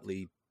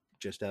 partly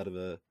just out of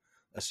a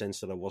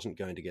sense that I wasn't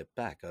going to get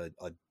back.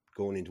 I'd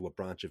gone into a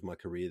branch of my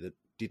career that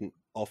didn't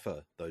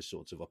offer those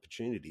sorts of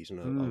opportunities,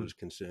 and I was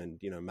concerned,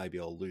 maybe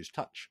I'll lose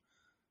touch.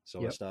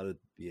 So I started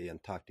the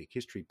Antarctic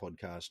History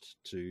podcast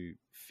to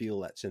feel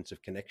that sense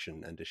of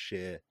connection and to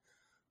share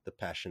the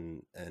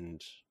passion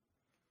and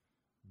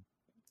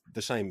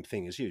the same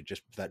thing as you,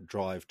 just that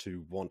drive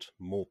to want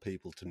more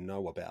people to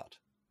know about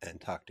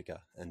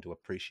Antarctica and to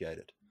appreciate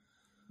it.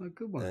 Oh,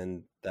 good one.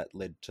 And that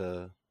led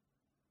to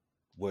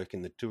work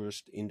in the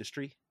tourist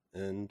industry,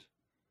 and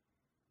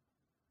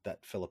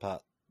that fell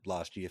apart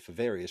last year for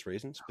various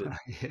reasons. But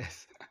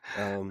yes.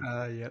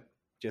 Yep.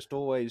 Just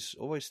always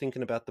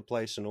thinking about the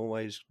place and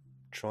always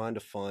trying to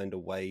find a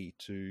way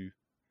to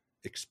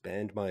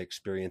expand my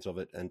experience of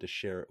it and to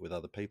share it with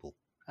other people.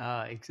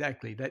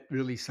 Exactly. That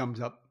really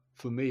sums up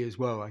for me as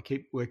well. I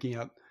keep working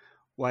out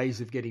ways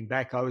of getting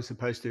back. I was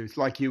supposed to, it's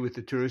like you with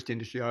the tourist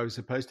industry, I was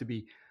supposed to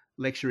be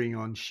lecturing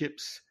on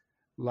ships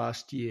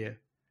last year,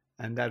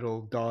 and that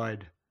all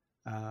died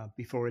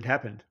before it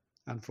happened,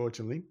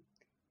 unfortunately.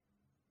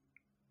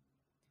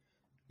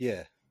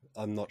 Yeah,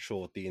 I'm not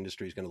sure what the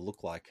industry is going to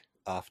look like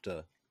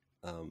after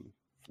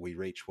we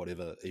reach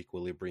whatever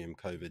equilibrium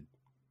COVID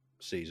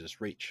sees us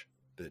reach.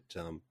 But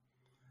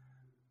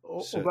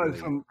although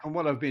from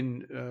what I've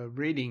been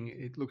reading,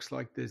 it looks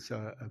like there's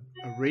a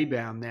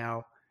rebound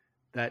now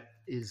that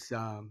is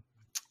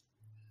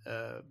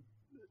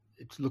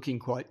it's looking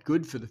quite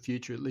good for the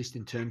future, at least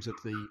in terms of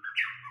the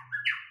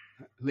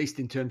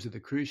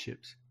cruise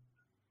ships.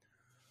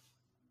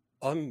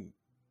 I'm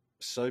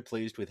so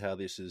pleased with how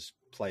this has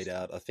played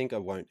out. I think I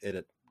won't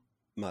edit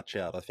much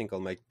out. I think I'll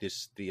make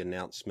this the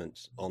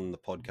announcement on the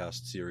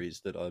podcast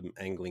series that I'm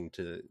angling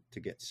to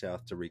get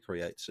south to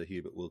recreate Sir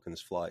Hubert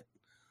Wilkins' flight,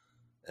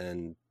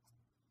 and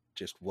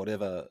just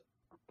whatever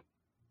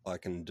I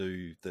can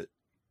do that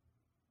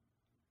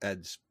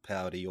adds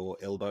power to your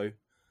elbow,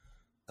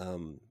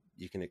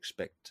 you can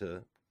expect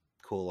to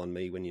call on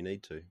me when you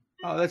need to.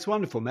 Oh, that's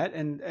wonderful, Matt.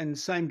 And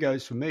same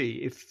goes for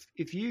me.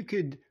 If you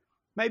could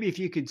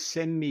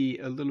send me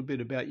a little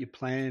bit about your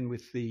plan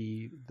with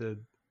the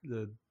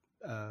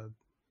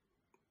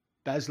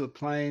Bassler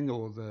plane,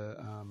 or the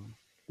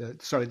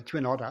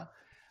Twin Otter.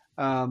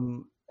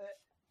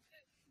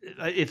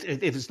 If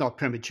it's not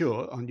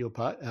premature on your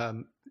part,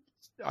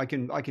 I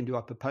can do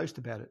up a post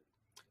about it.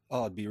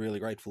 Oh, I'd be really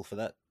grateful for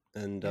that.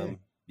 And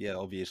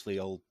obviously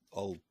I'll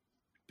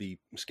be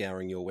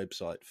scouring your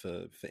website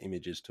for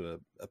images to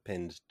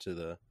append to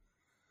the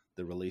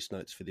release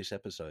notes for this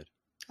episode.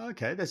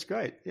 Okay, that's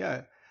great.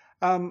 Yeah.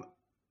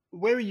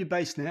 Where are you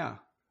based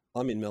now?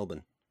 I'm in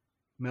Melbourne.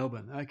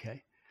 Melbourne.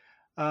 Okay.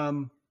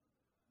 I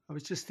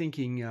was just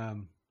thinking,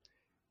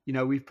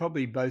 we've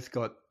probably both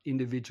got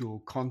individual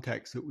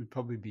contacts that would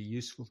probably be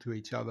useful to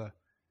each other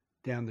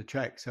down the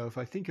track. So if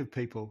I think of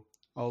people,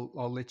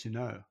 I'll let you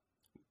know.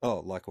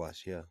 Oh,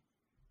 likewise. Yeah.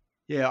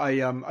 Yeah. I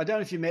don't know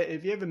if you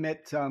ever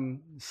met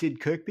Sid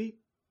Kirkby?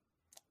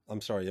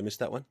 I'm sorry, I missed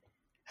that one.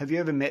 Have you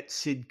ever met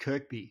Sid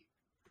Kirkby?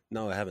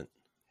 No, I haven't.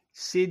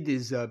 Sid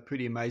is a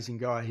pretty amazing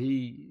guy.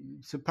 He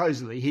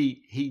supposedly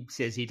he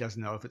says he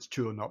doesn't know if it's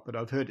true or not, but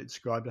I've heard it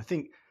described. I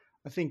think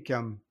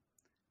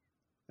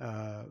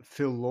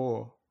Phil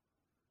Law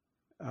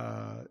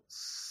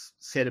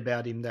said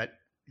about him that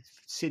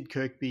Sid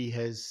Kirkby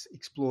has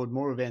explored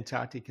more of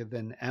Antarctica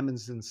than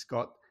Amundsen,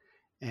 Scott,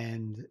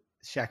 and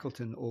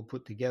Shackleton all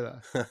put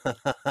together.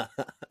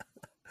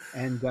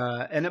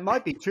 And it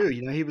might be true.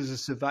 He was a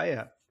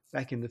surveyor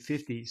back in the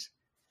 50s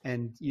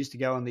and used to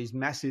go on these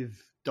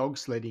massive dog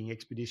sledding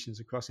expeditions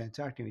across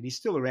Antarctica. He's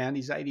still around.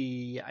 He's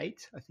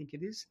 88, I think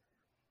it is.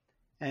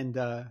 And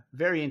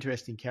very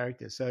interesting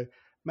character. So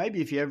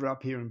maybe if you're ever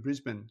up here in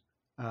Brisbane,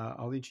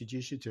 I'll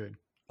introduce you to him.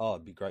 Oh,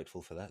 I'd be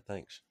grateful for that.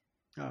 Thanks.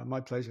 My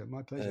pleasure.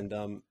 My pleasure.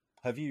 And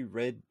have you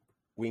read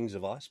Wings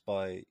of Ice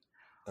by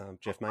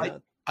Jeff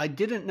Maynard? I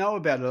didn't know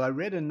about it. I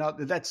read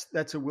another.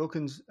 That's a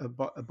Wilkins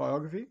a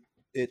biography.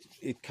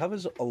 It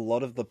covers a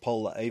lot of the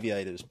polar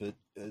aviators, but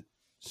it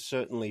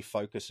certainly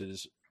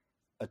focuses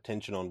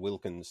attention on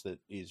Wilkins that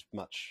is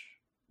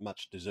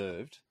much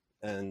deserved,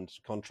 and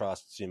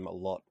contrasts him a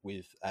lot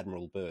with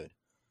Admiral Byrd.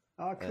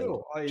 Oh,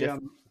 cool.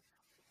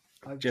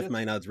 Jeff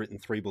Maynard's written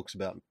 3 books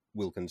about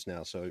Wilkins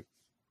now, so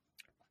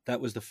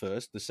that was the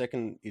first. The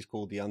second is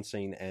called The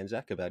Unseen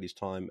Anzac, about his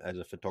time as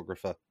a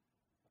photographer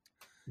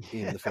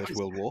in the First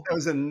World War. That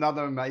was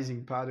another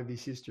amazing part of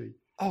his history.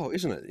 Oh,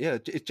 isn't it? Yeah,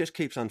 it just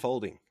keeps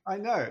unfolding. I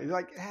know.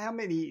 Like how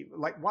many,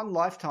 like one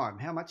lifetime,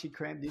 how much he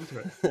crammed into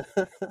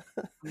it.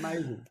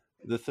 Amazing.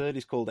 The third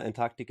is called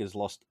Antarctica's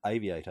Lost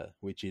Aviator,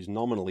 which is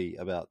nominally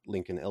about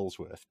Lincoln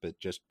Ellsworth, but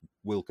just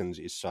Wilkins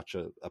is such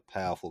a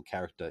powerful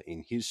character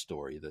in his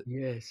story that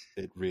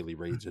it really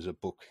reads as a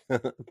book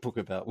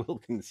about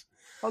Wilkins.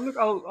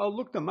 I'll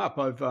look them up.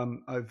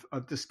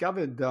 I've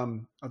discovered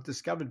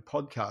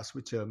podcasts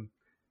which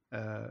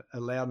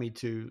allow me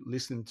to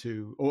listen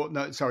to,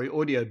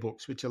 audio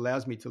books, which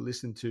allows me to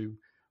listen to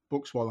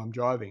books while I'm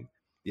driving.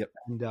 Yep.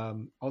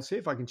 And I'll see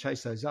if I can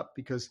chase those up,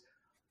 because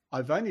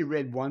I've only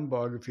read one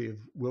biography of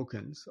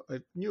Wilkins. I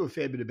knew a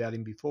fair bit about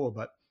him before,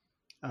 but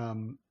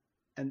and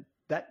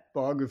that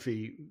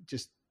biography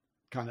just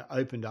kind of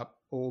opened up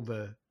all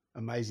the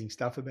amazing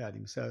stuff about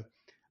him. So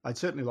I'd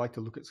certainly like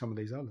to look at some of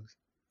these others.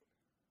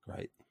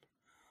 Great.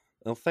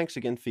 Well, thanks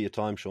again for your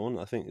time, Sean.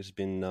 I think this has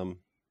been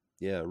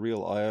a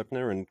real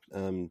eye-opener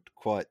and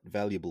quite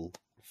valuable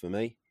for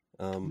me.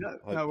 No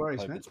worries,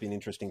 hope man. It's been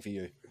interesting for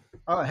you.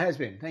 Oh, it has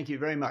been. Thank you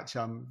very much.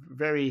 I'm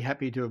very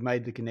happy to have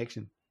made the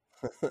connection.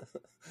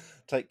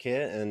 Take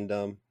care,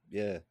 and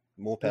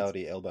more power to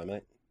your elbow,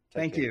 mate.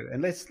 Thank you, and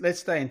let's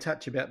stay in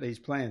touch about these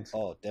plans.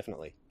 Oh,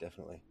 definitely.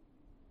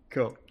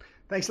 Cool.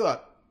 Thanks a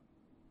lot.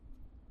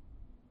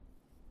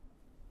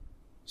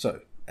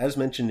 So, as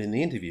mentioned in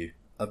the interview,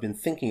 I've been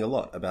thinking a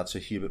lot about Sir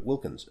Hubert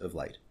Wilkins of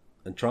late,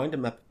 and trying to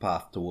map a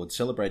path towards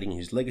celebrating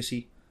his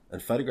legacy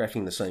and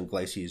photographing the same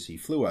glaciers he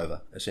flew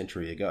over a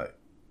century ago.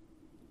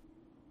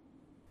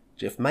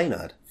 Jeff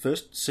Maynard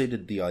first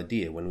seeded the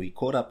idea when we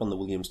caught up on the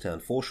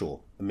Williamstown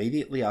foreshore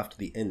immediately after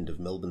the end of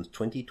Melbourne's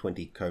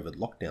 2020 COVID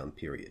lockdown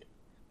period.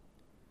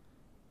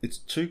 It's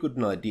too good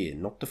an idea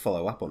not to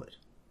follow up on it,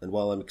 and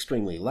while I'm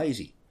extremely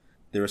lazy,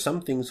 there are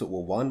some things that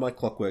will wind my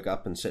clockwork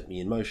up and set me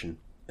in motion,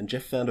 and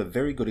Jeff found a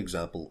very good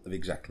example of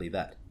exactly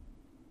that.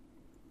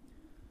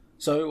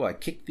 So I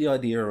kicked the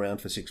idea around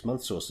for 6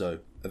 months or so,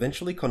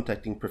 eventually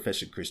contacting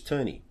Professor Chris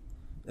Turney,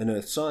 an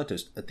earth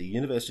scientist at the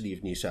University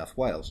of New South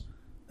Wales,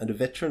 and a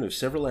veteran of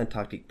several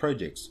Antarctic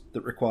projects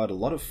that required a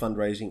lot of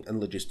fundraising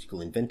and logistical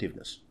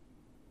inventiveness.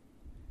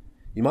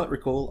 You might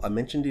recall I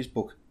mentioned his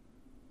book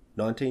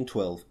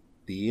 1912,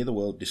 The Year the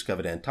World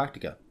Discovered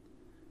Antarctica,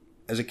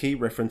 as a key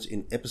reference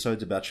in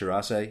episodes about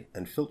Shirase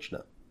and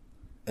Filchner,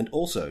 and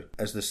also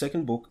as the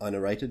second book I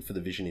narrated for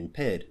the vision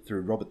impaired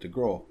through Robert de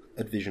Groot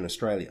at Vision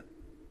Australia.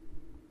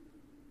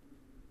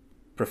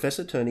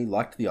 Professor Turney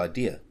liked the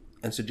idea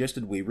and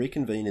suggested we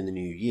reconvene in the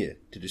new year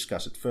to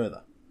discuss it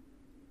further.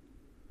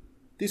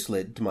 This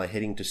led to my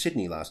heading to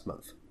Sydney last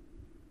month.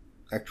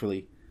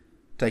 Actually,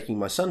 taking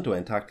my son to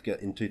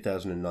Antarctica in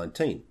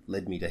 2019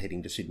 led me to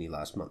heading to Sydney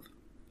last month,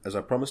 as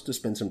I promised to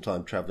spend some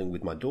time travelling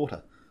with my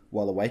daughter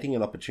while awaiting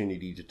an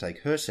opportunity to take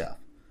her south,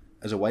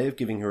 as a way of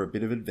giving her a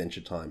bit of adventure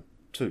time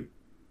too.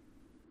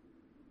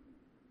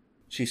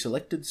 She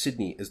selected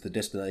Sydney as the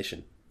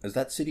destination, as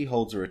that city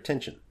holds her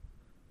attention,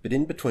 but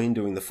in between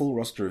doing the full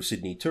roster of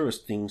Sydney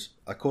tourist things,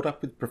 I caught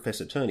up with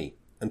Professor Turney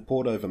and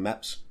pored over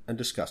maps and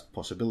discussed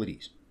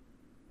possibilities.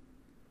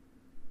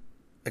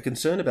 A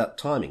concern about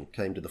timing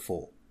came to the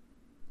fore.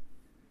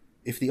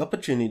 If the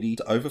opportunity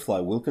to overfly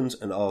Wilkins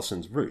and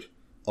Eielson's route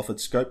offered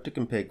scope to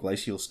compare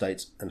glacial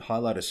states and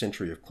highlight a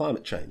century of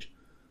climate change,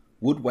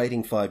 would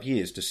waiting 5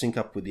 years to sync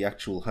up with the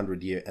actual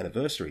 100-year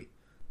anniversary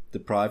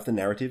deprive the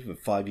narrative of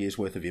 5 years'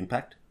 worth of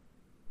impact?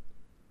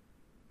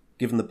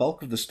 Given the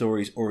bulk of the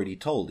stories already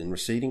told in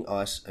receding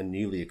ice and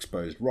newly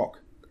exposed rock,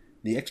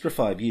 the extra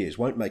 5 years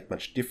won't make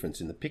much difference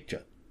in the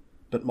picture,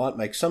 but might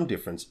make some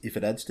difference if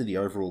it adds to the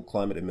overall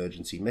climate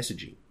emergency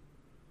messaging.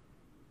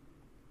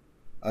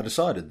 I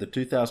decided the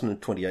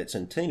 2028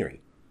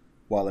 centenary,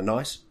 while a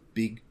nice,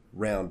 big,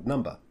 round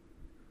number,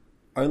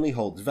 only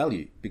holds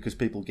value because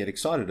people get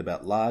excited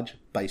about large,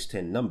 base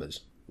 10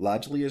 numbers,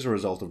 largely as a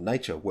result of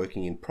nature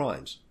working in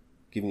primes,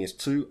 giving us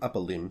 2 upper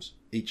limbs,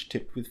 each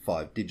tipped with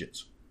 5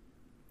 digits.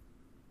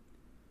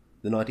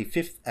 The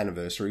 95th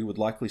anniversary would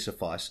likely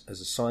suffice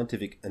as a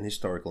scientific and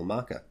historical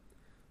marker,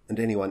 and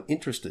anyone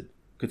interested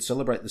could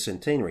celebrate the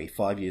centenary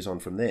 5 years on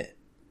from there.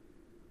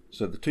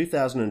 So the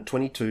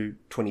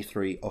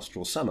 2022-23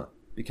 Austral summer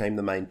became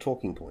the main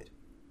talking point.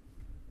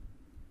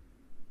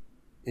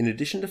 In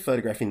addition to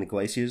photographing the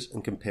glaciers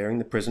and comparing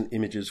the present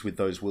images with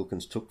those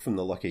Wilkins took from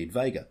the Lockheed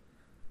Vega,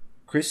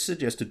 Chris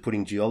suggested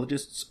putting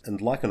geologists and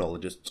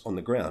lichenologists on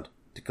the ground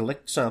to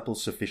collect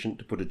samples sufficient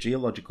to put a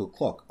geological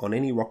clock on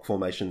any rock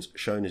formations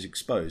shown as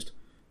exposed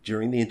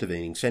during the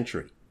intervening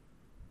century.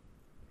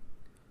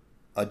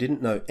 I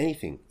didn't know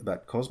anything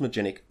about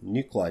cosmogenic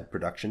nuclide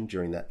production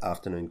during that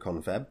afternoon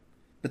confab,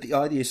 but the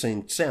idea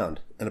seemed sound,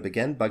 and I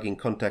began bugging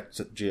contacts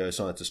at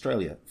Geoscience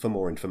Australia for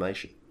more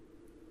information.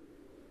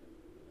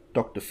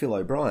 Dr. Phil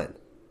O'Brien,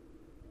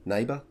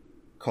 neighbour,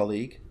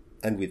 colleague,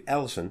 and with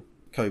Alison,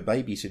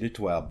 co-babysitter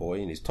to our boy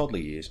in his toddler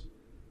years,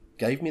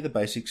 gave me the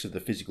basics of the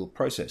physical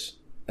process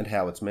and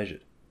how it's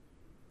measured.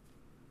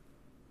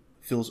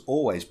 Phil's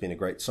always been a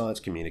great science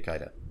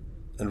communicator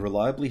and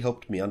reliably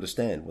helped me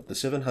understand what the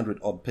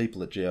 700-odd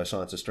people at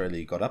Geoscience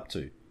Australia got up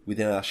to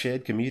within our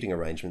shared commuting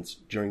arrangements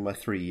during my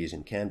 3 years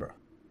in Canberra.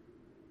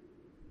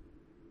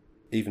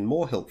 Even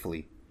more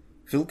helpfully,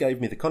 Phil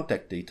gave me the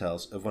contact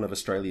details of one of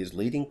Australia's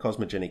leading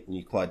cosmogenic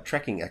nuclide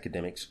tracking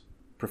academics,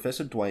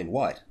 Professor Dwayne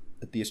White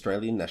at the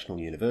Australian National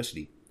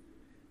University,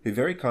 who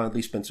very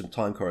kindly spent some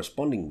time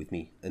corresponding with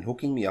me and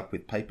hooking me up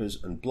with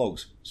papers and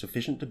blogs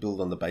sufficient to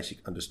build on the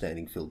basic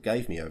understanding Phil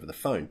gave me over the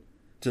phone,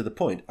 to the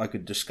point I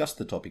could discuss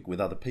the topic with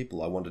other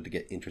people I wanted to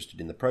get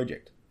interested in the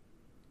project.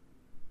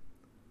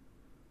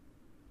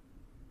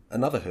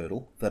 Another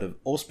hurdle, that of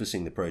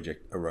auspicing the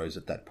project, arose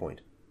at that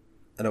point,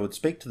 and I would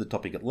speak to the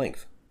topic at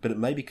length, but it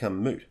may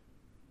become moot.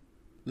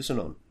 Listen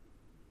on.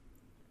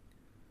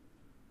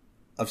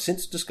 I've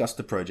since discussed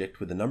the project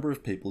with a number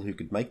of people who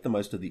could make the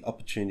most of the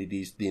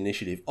opportunities the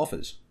initiative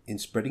offers in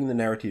spreading the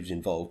narratives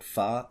involved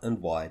far and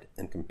wide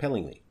and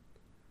compellingly,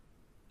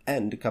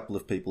 and a couple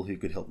of people who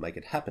could help make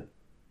it happen.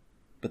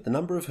 But the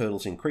number of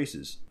hurdles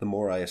increases the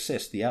more I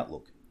assess the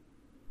outlook.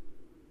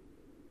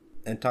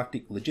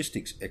 Antarctic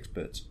logistics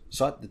experts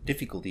cite the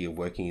difficulty of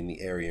working in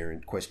the area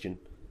in question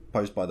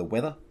posed by the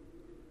weather,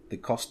 the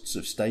costs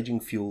of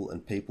staging fuel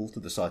and people to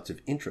the sites of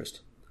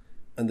interest,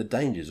 and the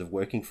dangers of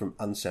working from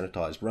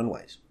unsanitised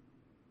runways.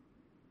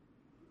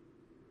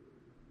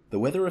 The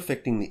weather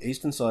affecting the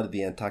eastern side of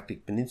the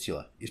Antarctic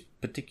Peninsula is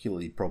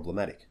particularly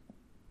problematic.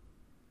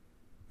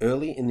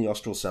 Early in the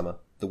austral summer,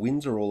 the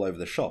winds are all over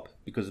the shop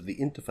because of the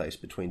interface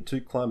between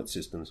two climate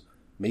systems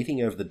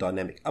meeting over the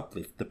dynamic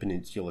uplift the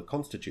peninsula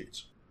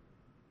constitutes.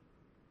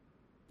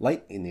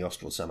 Late in the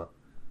austral summer,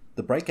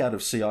 the breakout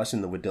of sea ice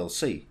in the Weddell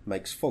Sea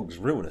makes fogs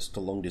ruinous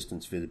to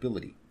long-distance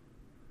visibility.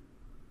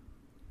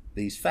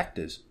 These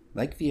factors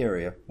make the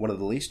area one of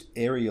the least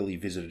aerially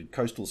visited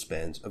coastal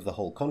spans of the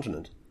whole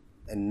continent,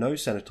 and no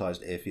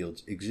sanitised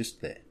airfields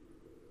exist there.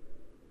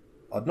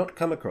 I'd not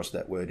come across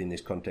that word in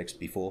this context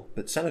before,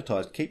 but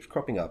sanitised keeps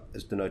cropping up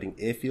as denoting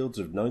airfields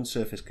of known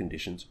surface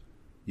conditions,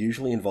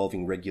 usually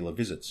involving regular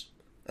visits,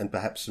 and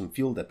perhaps some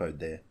fuel depot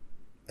there,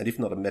 and if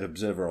not a Met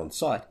observer on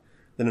site,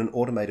 then an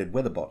automated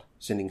weather bot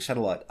sending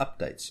satellite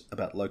updates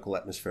about local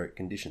atmospheric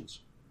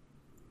conditions.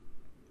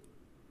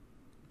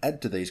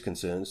 Add to these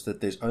concerns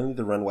that there's only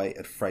the runway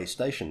at Frey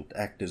Station to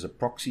act as a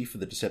proxy for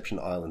the Deception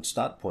Island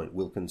start point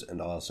Wilkins and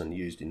Eielson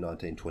used in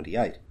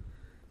 1928,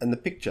 and the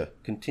picture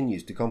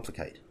continues to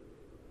complicate.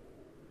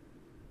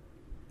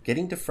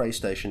 Getting to Frey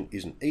Station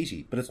isn't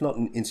easy, but it's not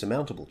an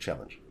insurmountable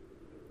challenge.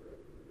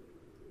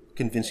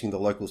 Convincing the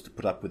locals to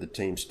put up with a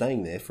team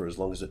staying there for as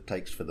long as it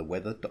takes for the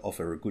weather to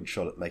offer a good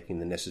shot at making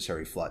the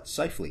necessary flights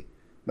safely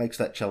makes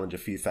that challenge a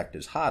few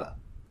factors harder,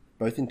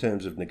 both in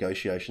terms of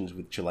negotiations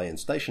with Chilean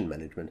station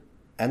management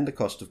and the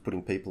cost of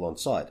putting people on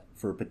site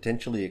for a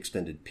potentially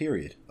extended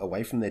period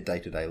away from their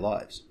day-to-day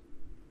lives.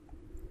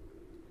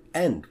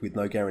 And with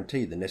no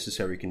guarantee the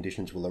necessary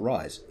conditions will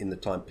arise in the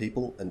time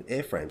people and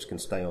airframes can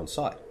stay on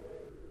site.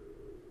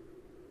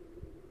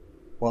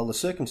 While the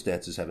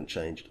circumstances haven't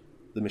changed,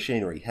 the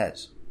machinery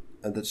has,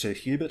 and that Sir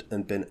Hubert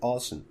and Ben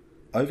Eielson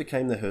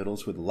overcame the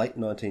hurdles with a late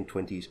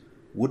 1920s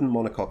wooden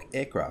monocoque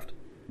aircraft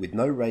with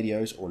no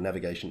radios or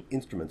navigation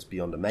instruments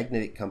beyond a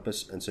magnetic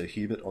compass and Sir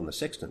Hubert on the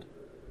sextant,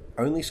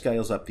 only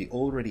scales up the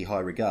already high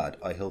regard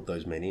I held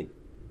those men in.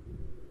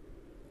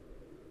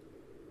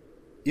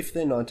 If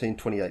their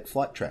 1928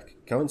 flight track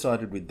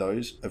coincided with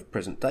those of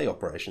present-day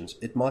operations,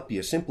 it might be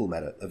a simple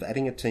matter of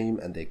adding a team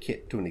and their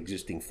kit to an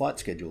existing flight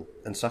schedule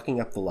and sucking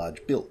up the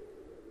large bill.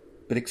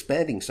 But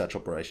expanding such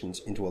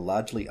operations into a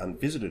largely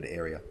unvisited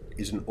area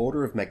is an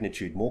order of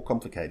magnitude more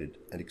complicated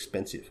and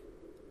expensive.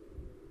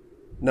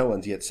 No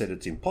one's yet said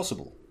it's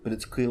impossible, but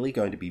it's clearly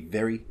going to be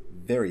very,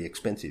 very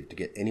expensive to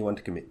get anyone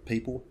to commit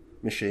people,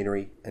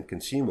 machinery, and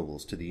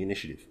consumables to the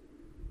initiative.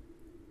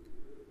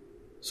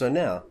 So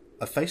now,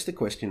 I face the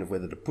question of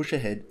whether to push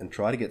ahead and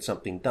try to get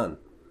something done,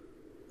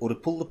 or to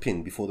pull the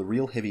pin before the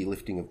real heavy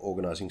lifting of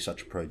organising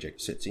such a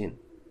project sets in.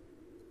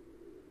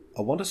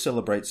 I want to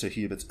celebrate Sir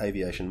Hubert's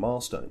aviation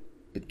milestone,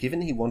 but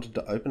given he wanted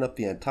to open up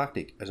the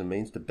Antarctic as a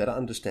means to better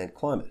understand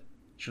climate,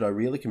 should I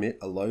really commit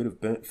a load of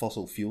burnt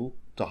fossil fuel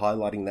to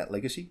highlighting that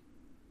legacy?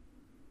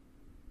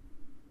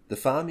 The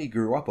farm he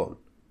grew up on,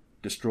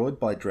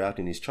 destroyed by drought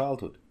in his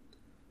childhood,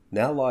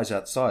 now lies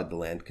outside the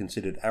land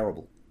considered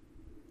arable.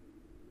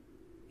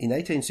 In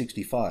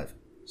 1865,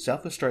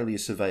 South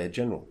Australia's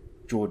Surveyor-General,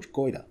 George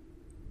Goyder,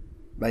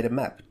 made a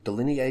map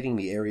delineating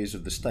the areas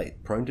of the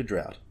state prone to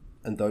drought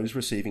and those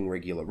receiving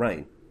regular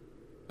rain,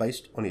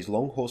 based on his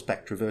long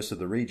horseback traverse of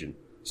the region,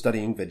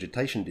 studying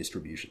vegetation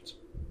distributions.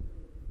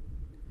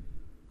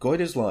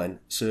 Goyder's line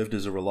served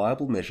as a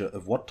reliable measure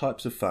of what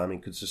types of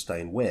farming could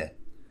sustain where,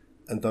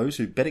 and those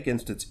who bet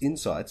against its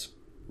insights,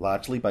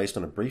 largely based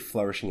on a brief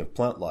flourishing of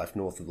plant life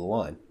north of the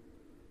line,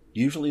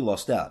 usually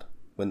lost out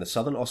when the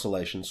southern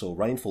oscillation saw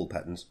rainfall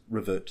patterns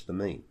revert to the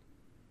mean.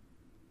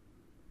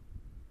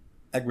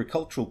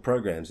 Agricultural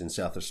programs in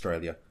South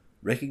Australia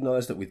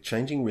recognise that with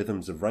changing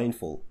rhythms of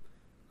rainfall,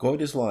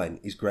 Goyder's line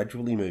is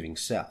gradually moving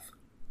south,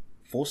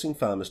 forcing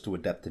farmers to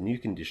adapt to new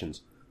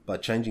conditions by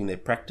changing their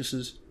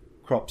practices,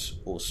 crops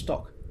or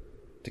stock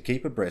to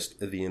keep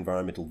abreast of the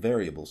environmental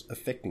variables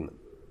affecting them.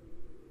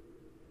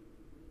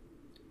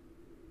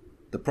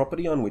 The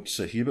property on which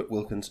Sir Hubert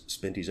Wilkins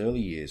spent his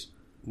early years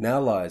now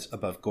lies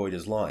above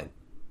Goyder's line,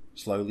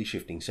 slowly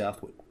shifting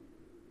southward.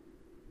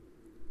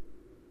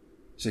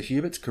 Sir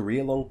Hubert's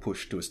career-long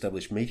push to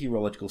establish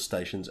meteorological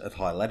stations at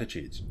high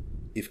latitudes,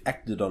 if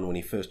acted on when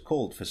he first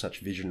called for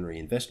such visionary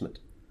investment,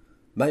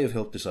 may have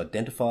helped us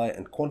identify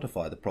and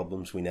quantify the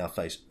problems we now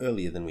face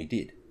earlier than we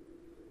did,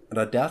 and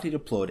I doubt he'd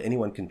applaud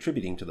anyone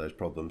contributing to those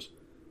problems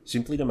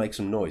simply to make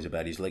some noise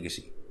about his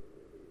legacy.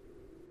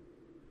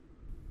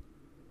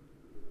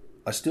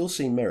 I still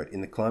see merit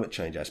in the climate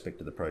change aspect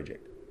of the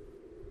project.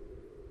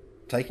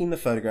 Taking the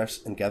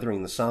photographs and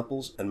gathering the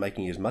samples and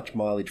making as much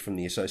mileage from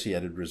the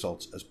associated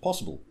results as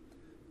possible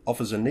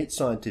offers a neat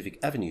scientific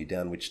avenue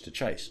down which to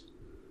chase,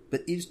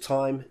 but is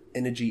time,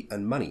 energy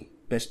and money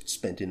best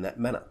spent in that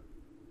manner?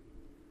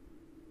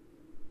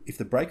 If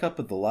the breakup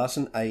of the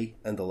Larsen A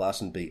and the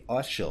Larsen B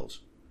ice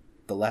shelves,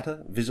 the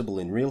latter visible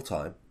in real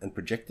time and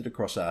projected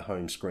across our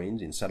home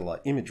screens in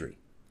satellite imagery,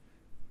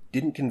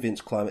 didn't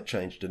convince climate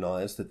change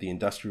deniers that the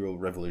Industrial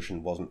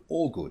Revolution wasn't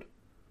all good,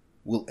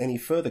 will any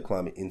further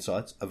climate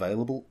insights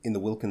available in the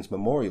Wilkins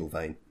Memorial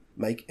vein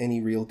make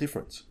any real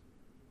difference?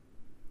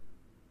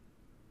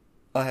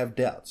 I have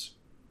doubts.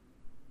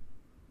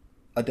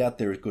 I doubt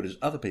they're as good as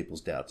other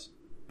people's doubts,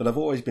 but I've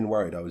always been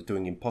worried I was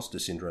doing imposter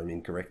syndrome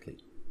incorrectly.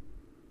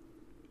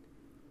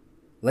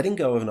 Letting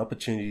go of an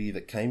opportunity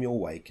that came your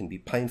way can be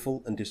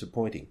painful and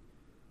disappointing,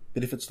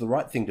 but if it's the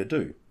right thing to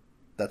do,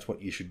 that's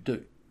what you should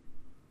do.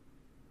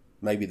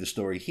 Maybe the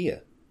story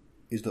here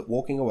is that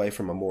walking away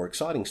from a more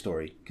exciting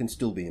story can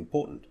still be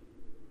important.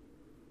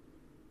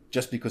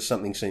 Just because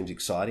something seems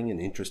exciting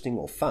and interesting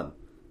or fun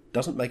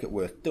doesn't make it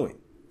worth doing,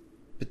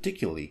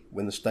 particularly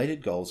when the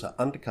stated goals are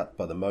undercut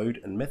by the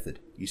mode and method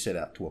you set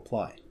out to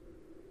apply.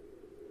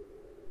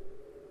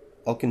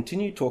 I'll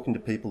continue talking to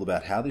people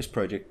about how this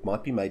project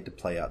might be made to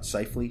play out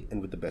safely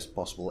and with the best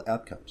possible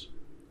outcomes.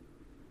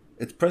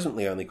 It's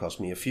presently only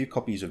cost me a few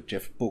copies of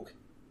Jeff's book,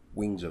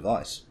 Wings of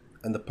Ice,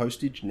 and the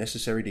postage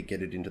necessary to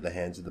get it into the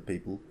hands of the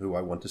people who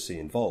I want to see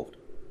involved.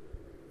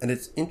 And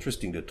it's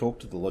interesting to talk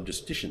to the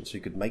logisticians who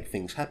could make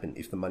things happen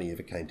if the money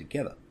ever came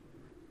together.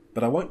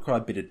 But I won't cry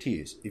bitter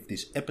tears if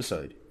this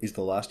episode is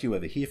the last you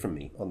ever hear from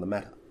me on the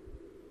matter.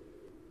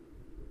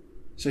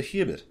 Sir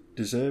Hubert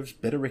deserves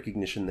better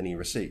recognition than he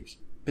receives,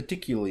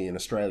 particularly in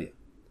Australia,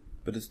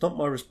 but it's not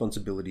my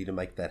responsibility to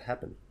make that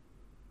happen.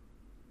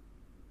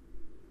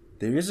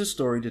 There is a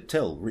story to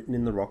tell written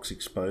in the rocks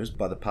exposed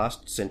by the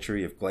past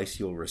century of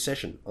glacial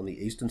recession on the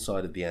eastern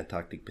side of the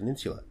Antarctic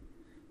Peninsula,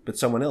 but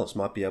someone else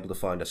might be able to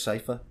find a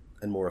safer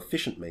and more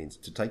efficient means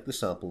to take the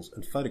samples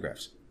and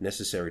photographs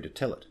necessary to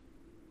tell it.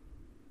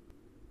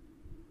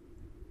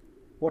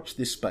 Watch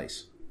this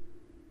space,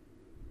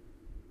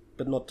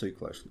 but not too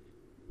closely.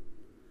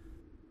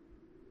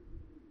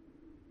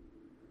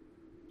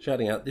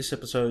 Shouting out this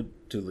episode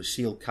to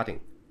Lucille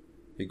Cutting,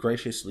 who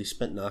graciously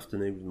spent an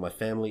afternoon with my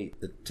family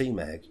at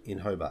T-Mag in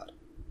Hobart.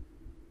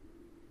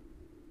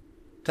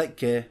 Take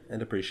care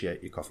and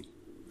appreciate your coffee.